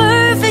on a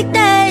perfect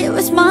day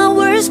with my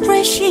words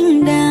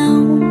crashing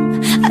down.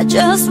 I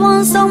just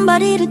want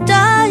somebody to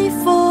die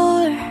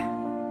for.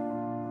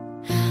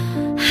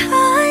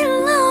 I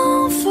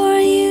long for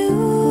you,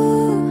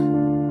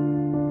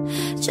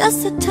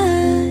 just a touch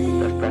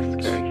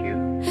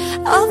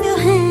of your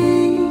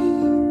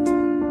hand.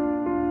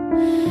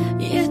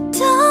 You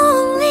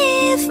don't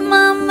leave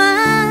my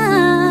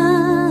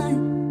mind.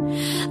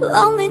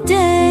 Lonely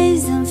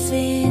days I'm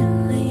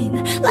feeling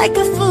like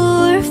a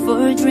fool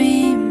for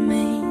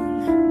dreaming.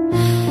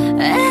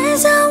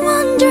 As I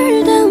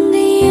wander down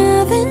the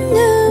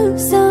avenue,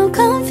 so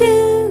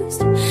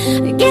confused,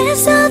 I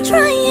guess I'll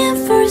try and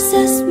force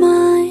a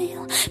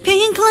smile.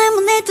 Pink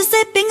lemonade to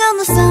sipping on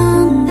a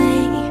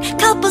Sunday,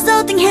 couples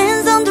holding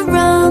hands on the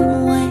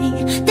runway.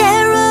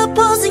 They're all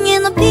posing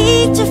in a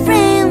picture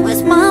frame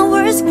with my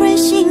words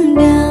crashing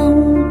down.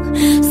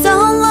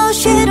 Solo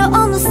shadow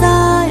on the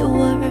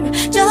sidewalk,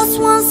 just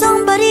want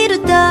somebody to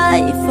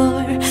die for.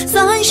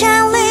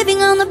 Sunshine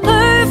living on a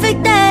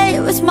perfect day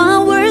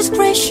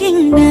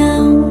crashing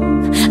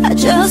down. I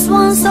just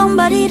want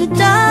somebody to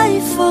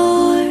die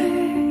for.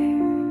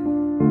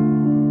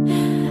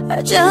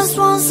 I just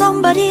want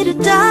somebody to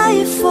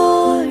die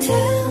for.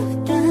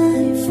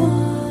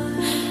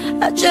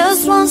 I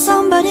just want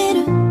somebody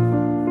to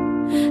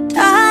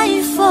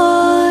die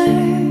for.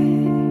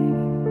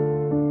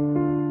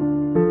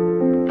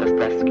 Does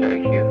that scare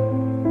you?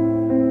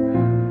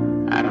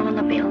 I don't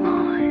wanna be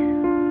alone.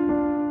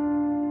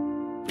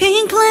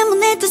 Pink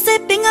lemonade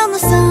sipping on the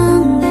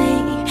Sunday.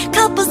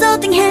 Couples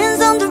holding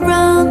hands on the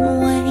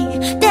runway.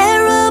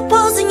 They're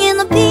posing in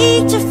a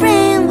picture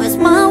frame with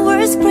my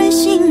words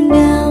crashing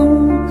down.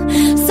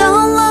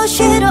 Solo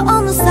shadow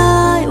on the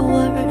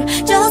sidewalk.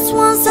 Just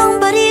want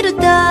somebody to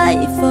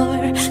die for.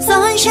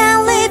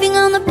 Sunshine living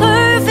on a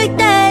perfect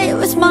day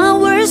with my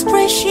words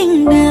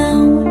crashing down.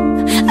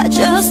 I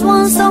just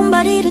want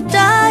somebody to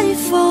die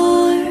for.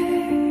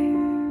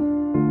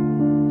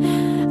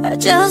 I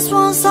just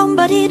want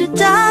somebody to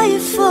die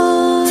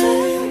for.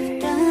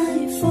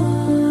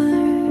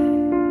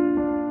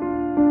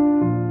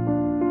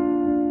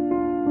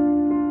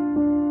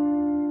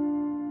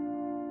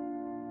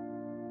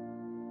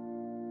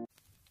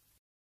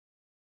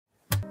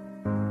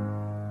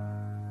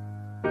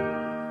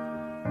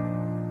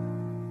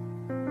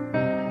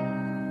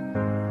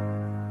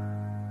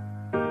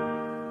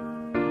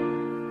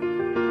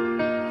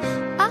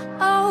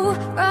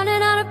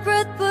 Running out of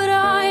breath, but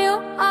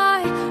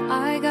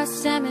I got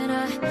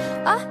stamina.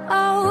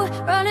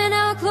 Running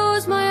out,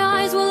 close my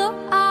eyes, well,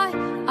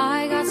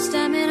 I got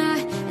stamina.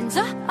 And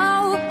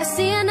I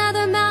see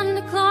another mountain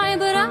to climb,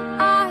 but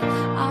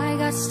I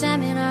got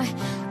stamina.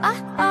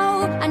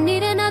 I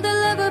need another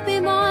lover, be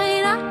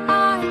mine.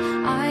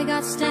 I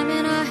got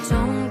stamina.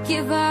 Don't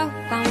give up,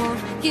 I won't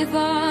give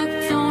up.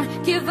 Don't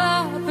give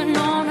up,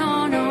 no,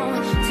 no, no.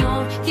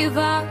 Don't give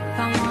up,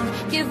 I won't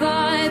give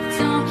up.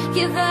 Don't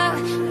give up,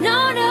 no,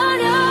 no,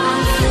 no.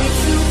 I'm free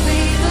to be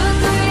the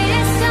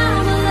greatest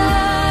I'm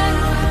alive.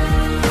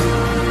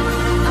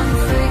 I'm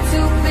free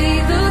to be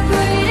the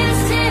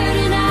greatest here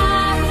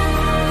tonight.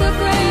 The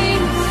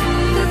greatest,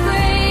 the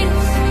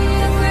greatest,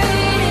 the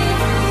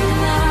greatest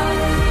love.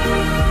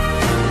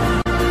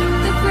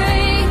 The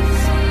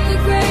greatest, the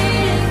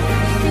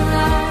greatest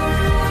love.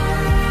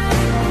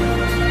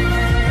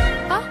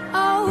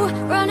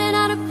 Running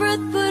out of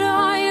breath, but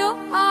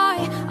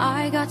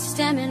I got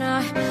stamina.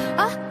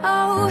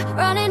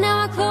 Running now,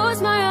 I close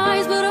my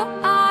eyes, but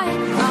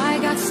I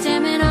got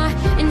stamina.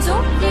 And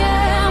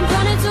yeah, I'm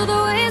running to the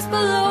waves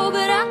below,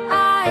 but I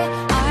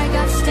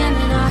got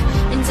stamina.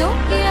 And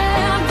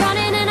yeah, I'm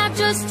running and I'm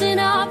just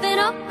enough, and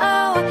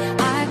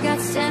I got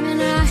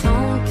stamina.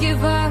 Don't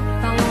give up,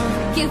 I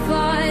won't give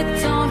up.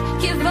 Don't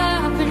give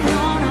up,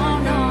 no, no,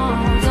 no.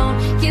 Don't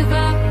give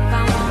up,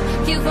 I won't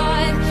give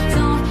up.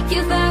 Don't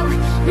give up,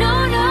 no,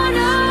 no,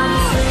 no.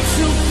 I'm free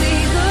to be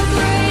the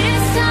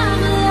greatest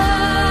I'm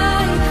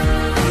alive.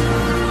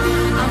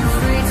 I'm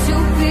free to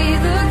be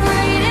the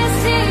greatest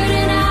here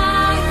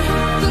tonight.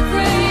 The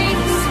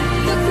greatest,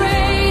 the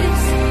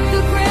greatest,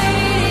 the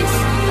greatest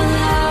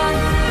alive.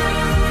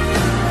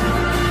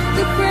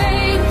 The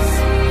greatest,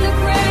 the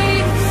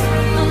greatest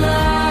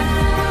alive.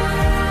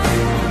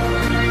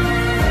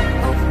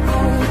 Oh,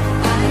 oh,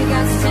 I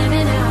got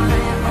stamina.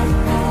 Oh,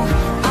 oh,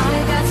 I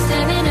got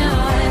stamina.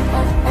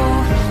 Oh,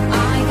 oh,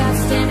 I got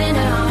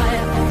stamina.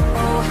 Oh,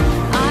 oh,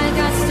 I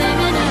got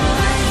stamina.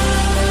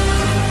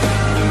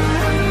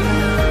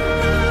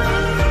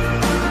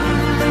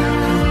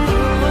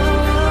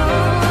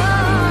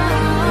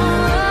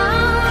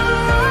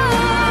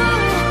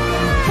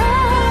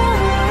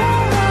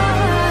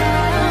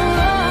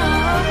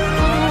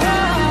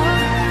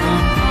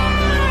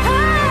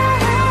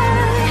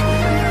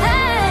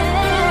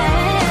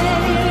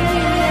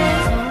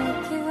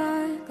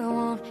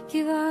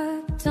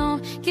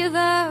 Don't give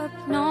up,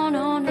 no,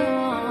 no,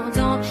 no.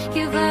 Don't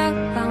give up,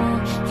 I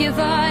won't give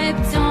up.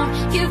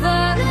 Don't give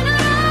up, no, no,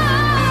 no.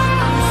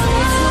 I'm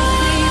free to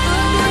be the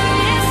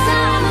greatest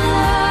I'm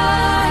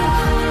alive.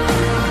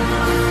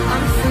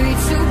 I'm free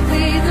to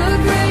be the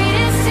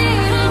greatest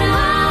here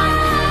tonight.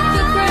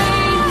 The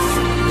greatest,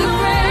 the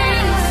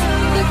greatest,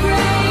 the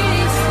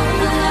greatest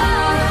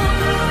alive.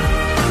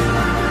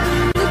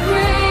 The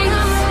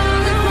greatest,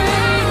 the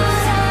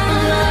greatest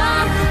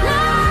alive.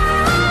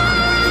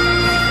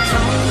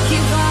 Don't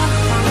give up,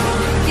 I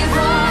won't give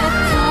up.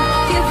 Don't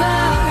give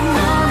up,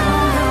 no, no,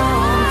 no.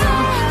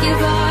 Don't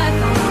give up,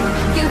 I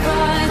won't give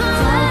up.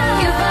 Don't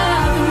give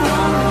up,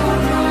 no, no,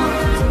 no.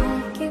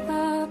 Don't give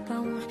up, I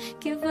won't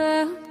give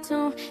up.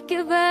 Don't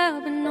give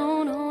up,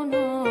 no, no,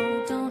 no.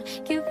 Don't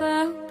give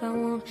up, I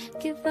won't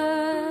give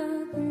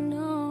up,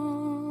 no.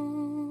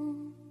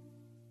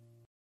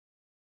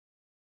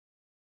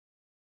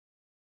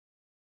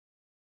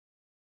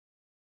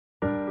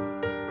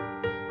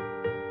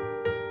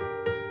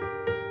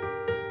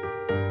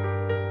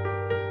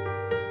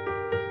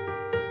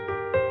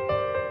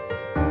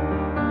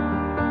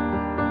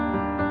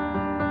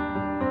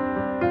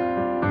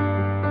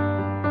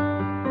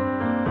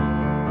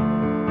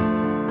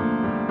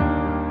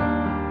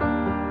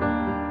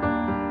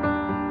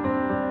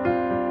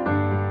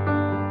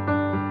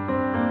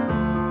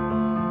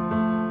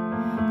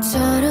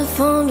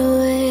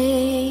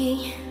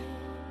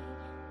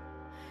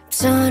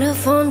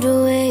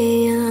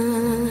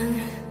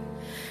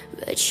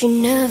 but you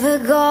never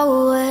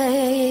go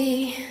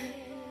away.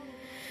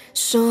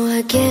 So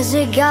I guess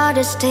I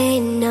gotta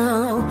stay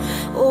now.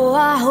 Oh,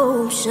 I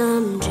hope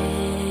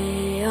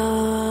someday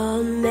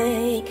I'll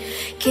make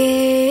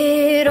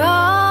it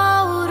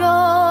out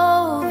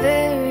of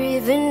there,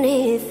 even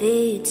if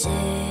it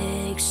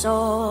takes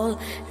all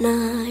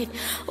night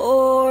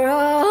or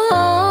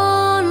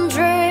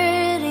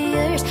 100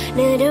 years.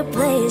 Need a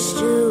place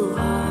to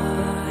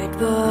hide,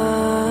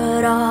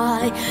 but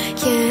I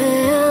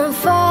can't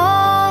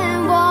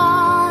find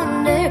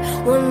one there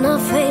when I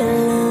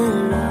feel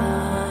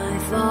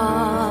alive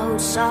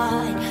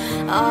outside.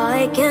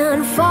 I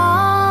can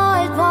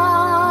fight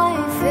my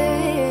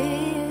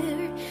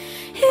fear.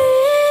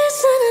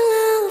 Isn't it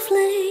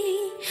lovely?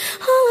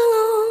 All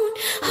alone,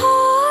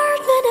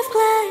 heart made of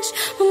glass,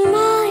 my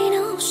mind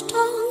of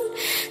stone.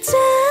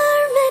 Tear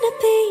me to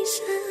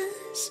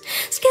pieces,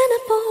 skin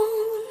and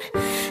bone.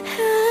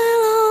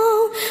 Hello,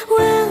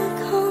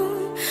 welcome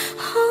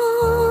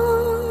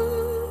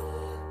home.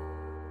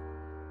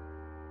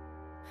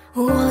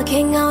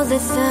 Walking out the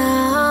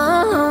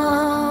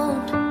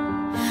sound,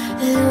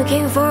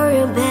 looking for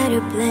a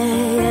better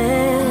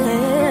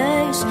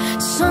place.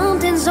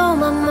 Something's on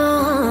my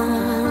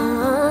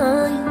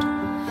mind,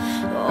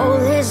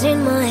 all is in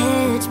my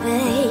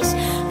headspace.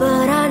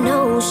 But I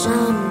know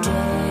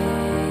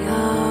someday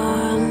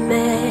I'll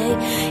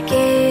make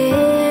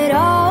it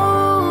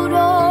out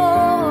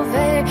of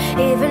here,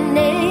 even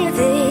if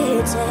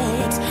it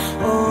takes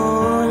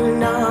all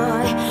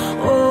night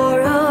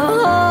or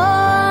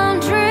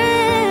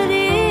 100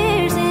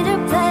 years. Need a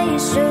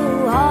place to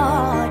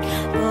hide,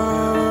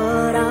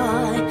 but I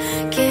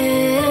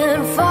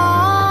can't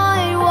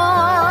find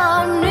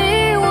one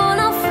near when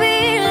I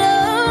feel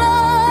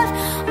alive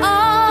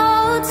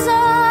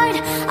outside.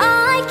 I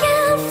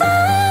can't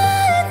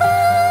find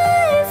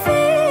my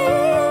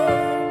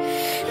fear.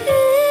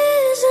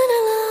 Isn't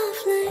it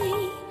lovely?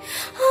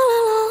 All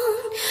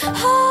alone,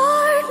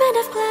 heart made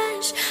of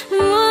glass,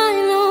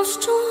 mind of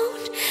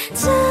stone.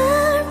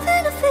 Tear me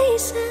to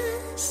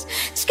pieces,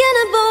 skin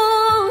and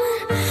bone.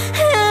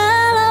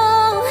 Hello,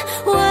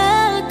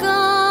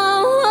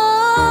 welcome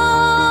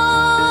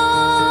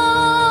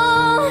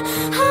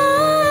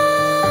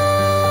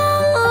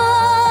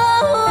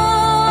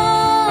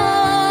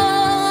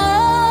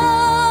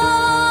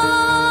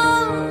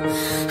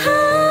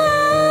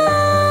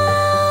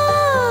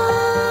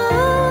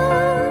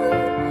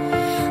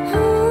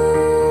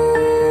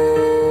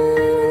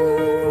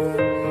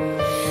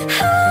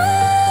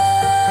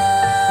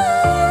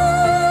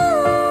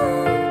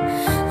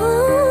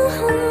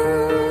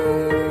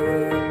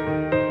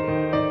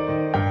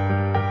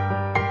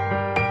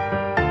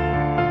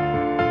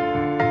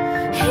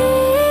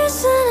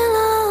Isn't it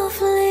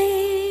lovely?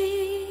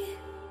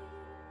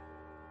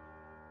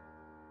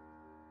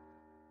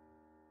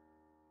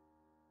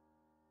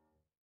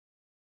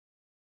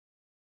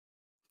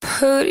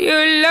 Put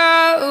your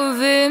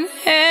loving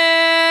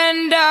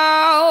hand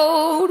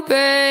out,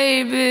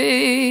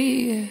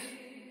 baby,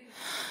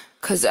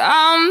 'cause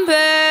I'm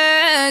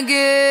begging.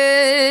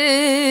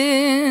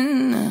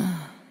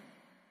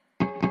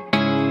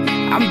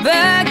 I'm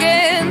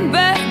begging,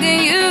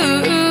 begging you.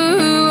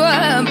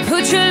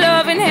 Put your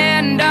loving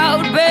hand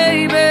out,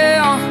 baby.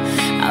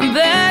 I'm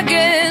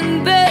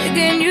begging,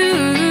 begging you.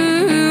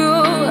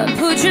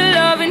 Put your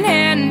loving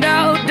hand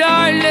out,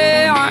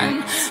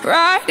 darling.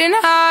 Riding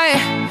high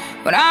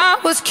when I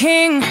was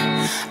king,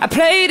 I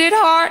played it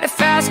hard and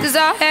fast 'cause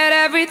I had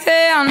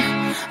everything.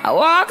 I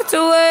walked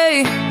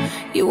away,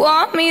 you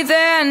want me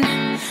then,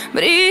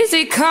 but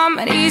easy come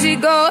and easy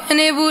go, and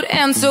it would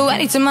end. So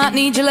anytime I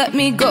need you, let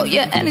me go.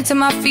 Yeah,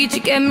 anytime I feed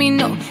you, get me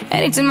no.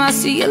 Anytime I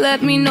see you,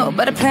 let me know.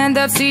 But I plant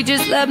that seed,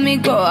 just let me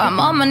go. I'm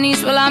on my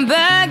knees while I'm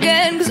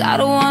begging, 'cause I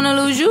don't wanna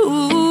lose you.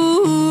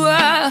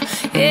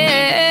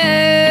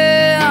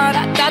 Yeah,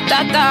 da da da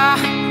da.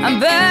 I'm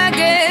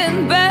begging,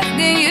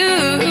 begging you.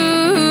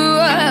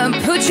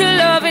 Put your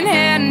loving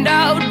hand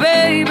out,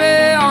 baby.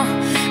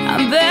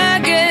 I'm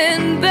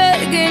begging,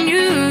 begging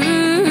you.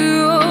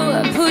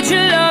 Put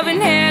your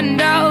loving hand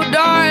out,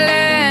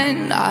 darling.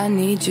 I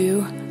need you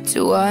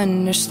to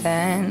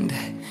understand.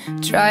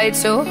 Tried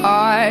so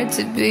hard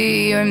to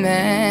be your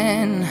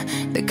man,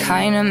 the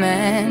kind of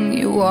man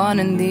you want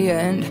in the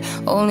end.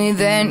 Only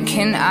then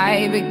can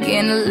I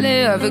begin to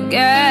live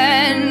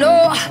again.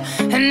 Oh,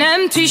 an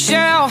empty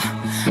shell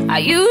I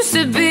used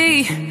to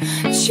be.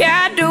 The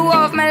shadow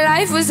of my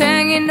life was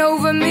hanging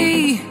over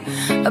me.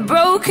 A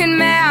broken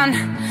man,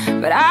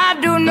 but I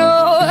don't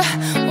know.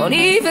 Won't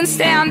even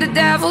stand the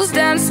devil's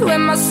dance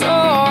with my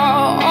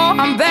soul.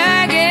 I'm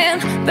begging,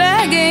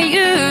 begging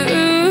you.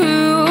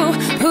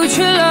 Put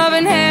your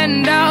loving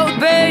hand out,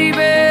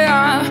 baby.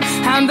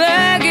 I'm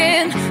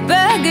begging,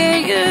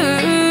 begging you.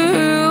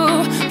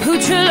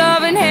 Put your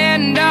loving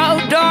hand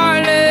out,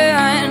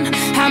 darling.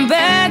 I'm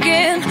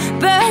begging,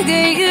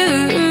 begging you.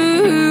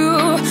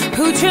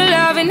 Put your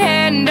loving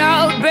hand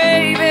out,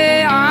 baby.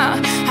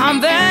 I'm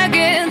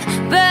begging,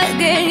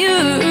 begging you.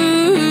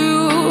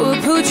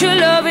 Put your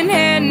loving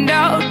hand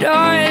out,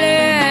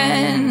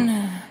 darling.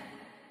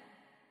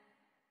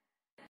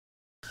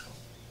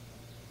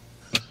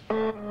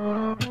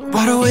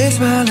 Wide awake,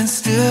 smiling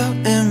still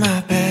in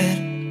my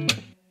bed,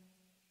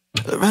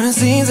 running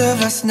scenes of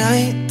last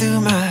night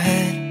through my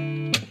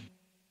head.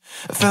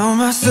 I found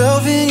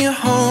myself in your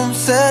home,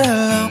 said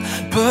hello,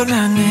 put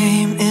my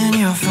name in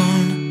your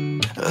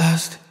phone.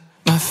 Lost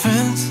my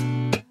friends.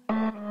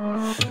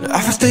 I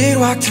first stayed,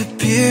 walked to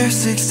Pier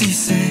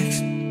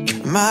 66.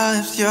 My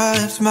lips, your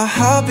lips, my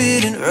heart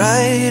beating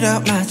right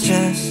out my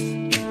chest.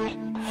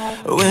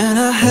 When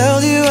I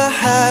held you, I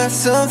had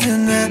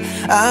something that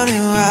I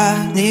knew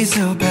I need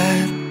so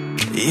bad.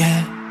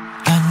 Yeah,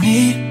 I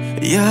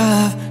need your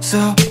love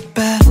so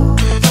bad.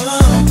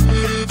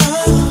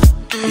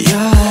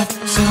 Your love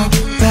so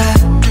bad.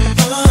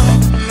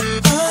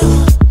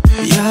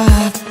 Your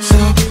love so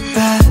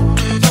bad.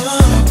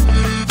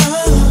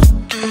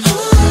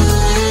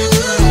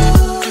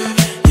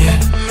 Yeah,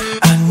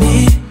 I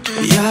need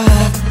your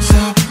love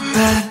so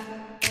bad.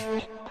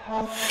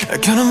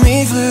 Count on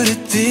me, flew to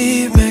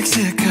deep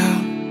Mexico.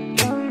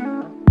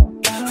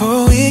 For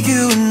a week,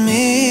 you and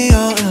me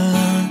all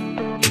alone.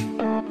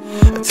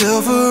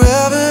 Till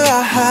forever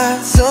I had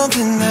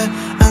something that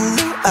I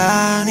know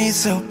I need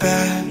so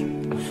bad.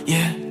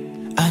 Yeah,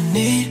 I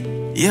need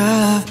your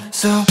love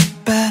so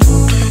bad.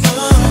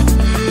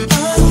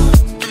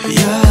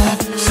 Your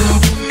love so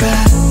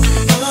bad.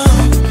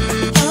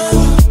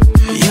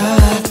 Your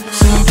love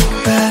so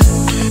bad.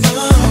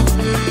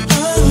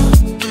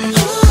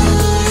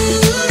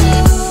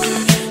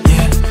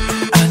 Yeah,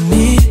 I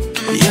need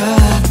your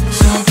love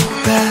so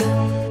bad.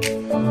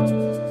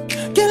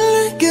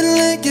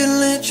 Get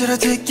lit, should I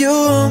take you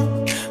home?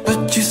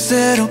 But you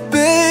said, oh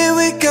babe,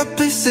 we got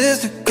places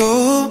to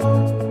go.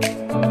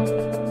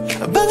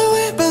 By the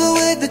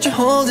way that you're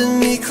holding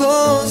me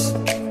close,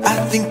 I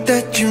think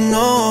that you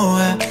know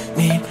I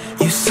need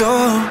you so.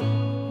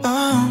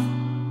 Oh,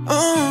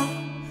 oh,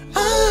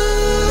 oh.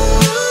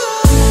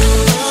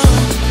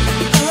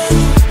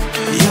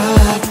 Your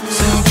love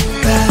so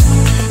bad.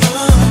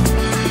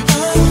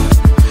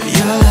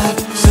 Your love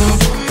so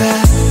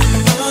bad.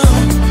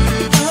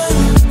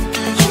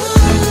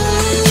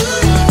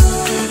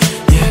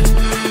 Yeah,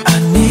 I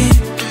need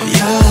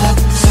your love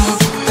so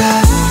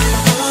bad.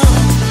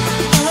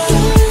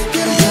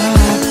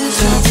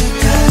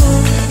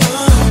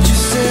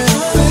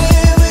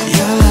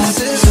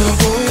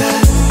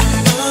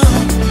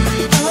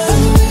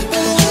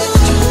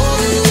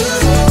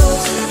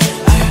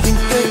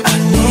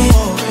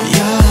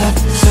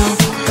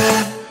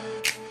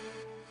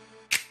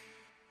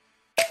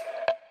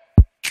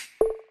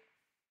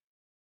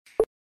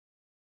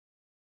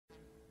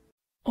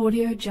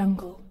 Audio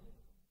Jungle.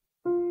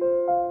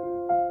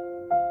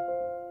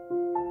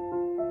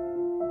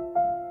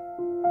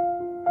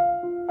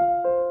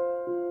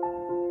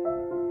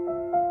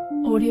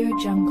 Audio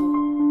Jungle.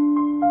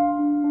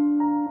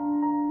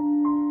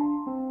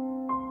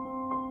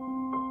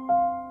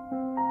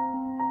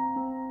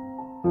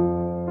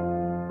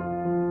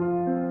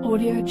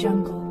 Audio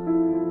Jungle.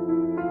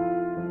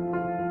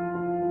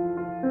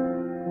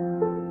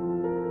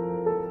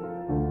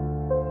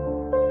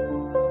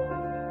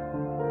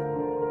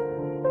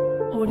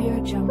 Audio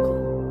Jungle.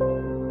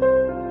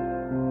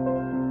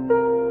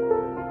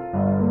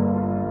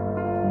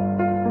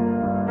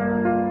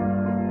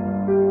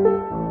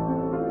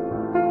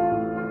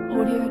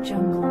 Audio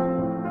Jungle.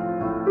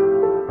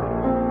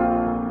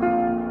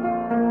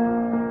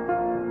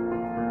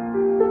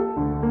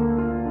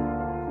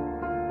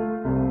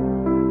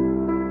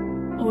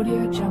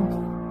 Audio Jungle.